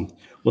awesome.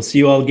 We'll see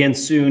you all again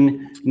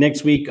soon.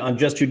 Next week on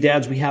Just Two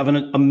Dads, we have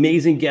an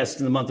amazing guest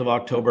in the month of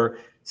October.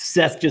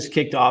 Seth just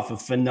kicked off a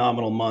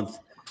phenomenal month.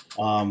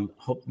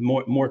 Hope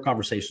more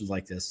conversations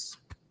like this.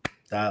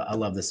 I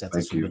love this, Seth.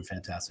 This has been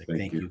fantastic.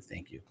 Thank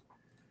you.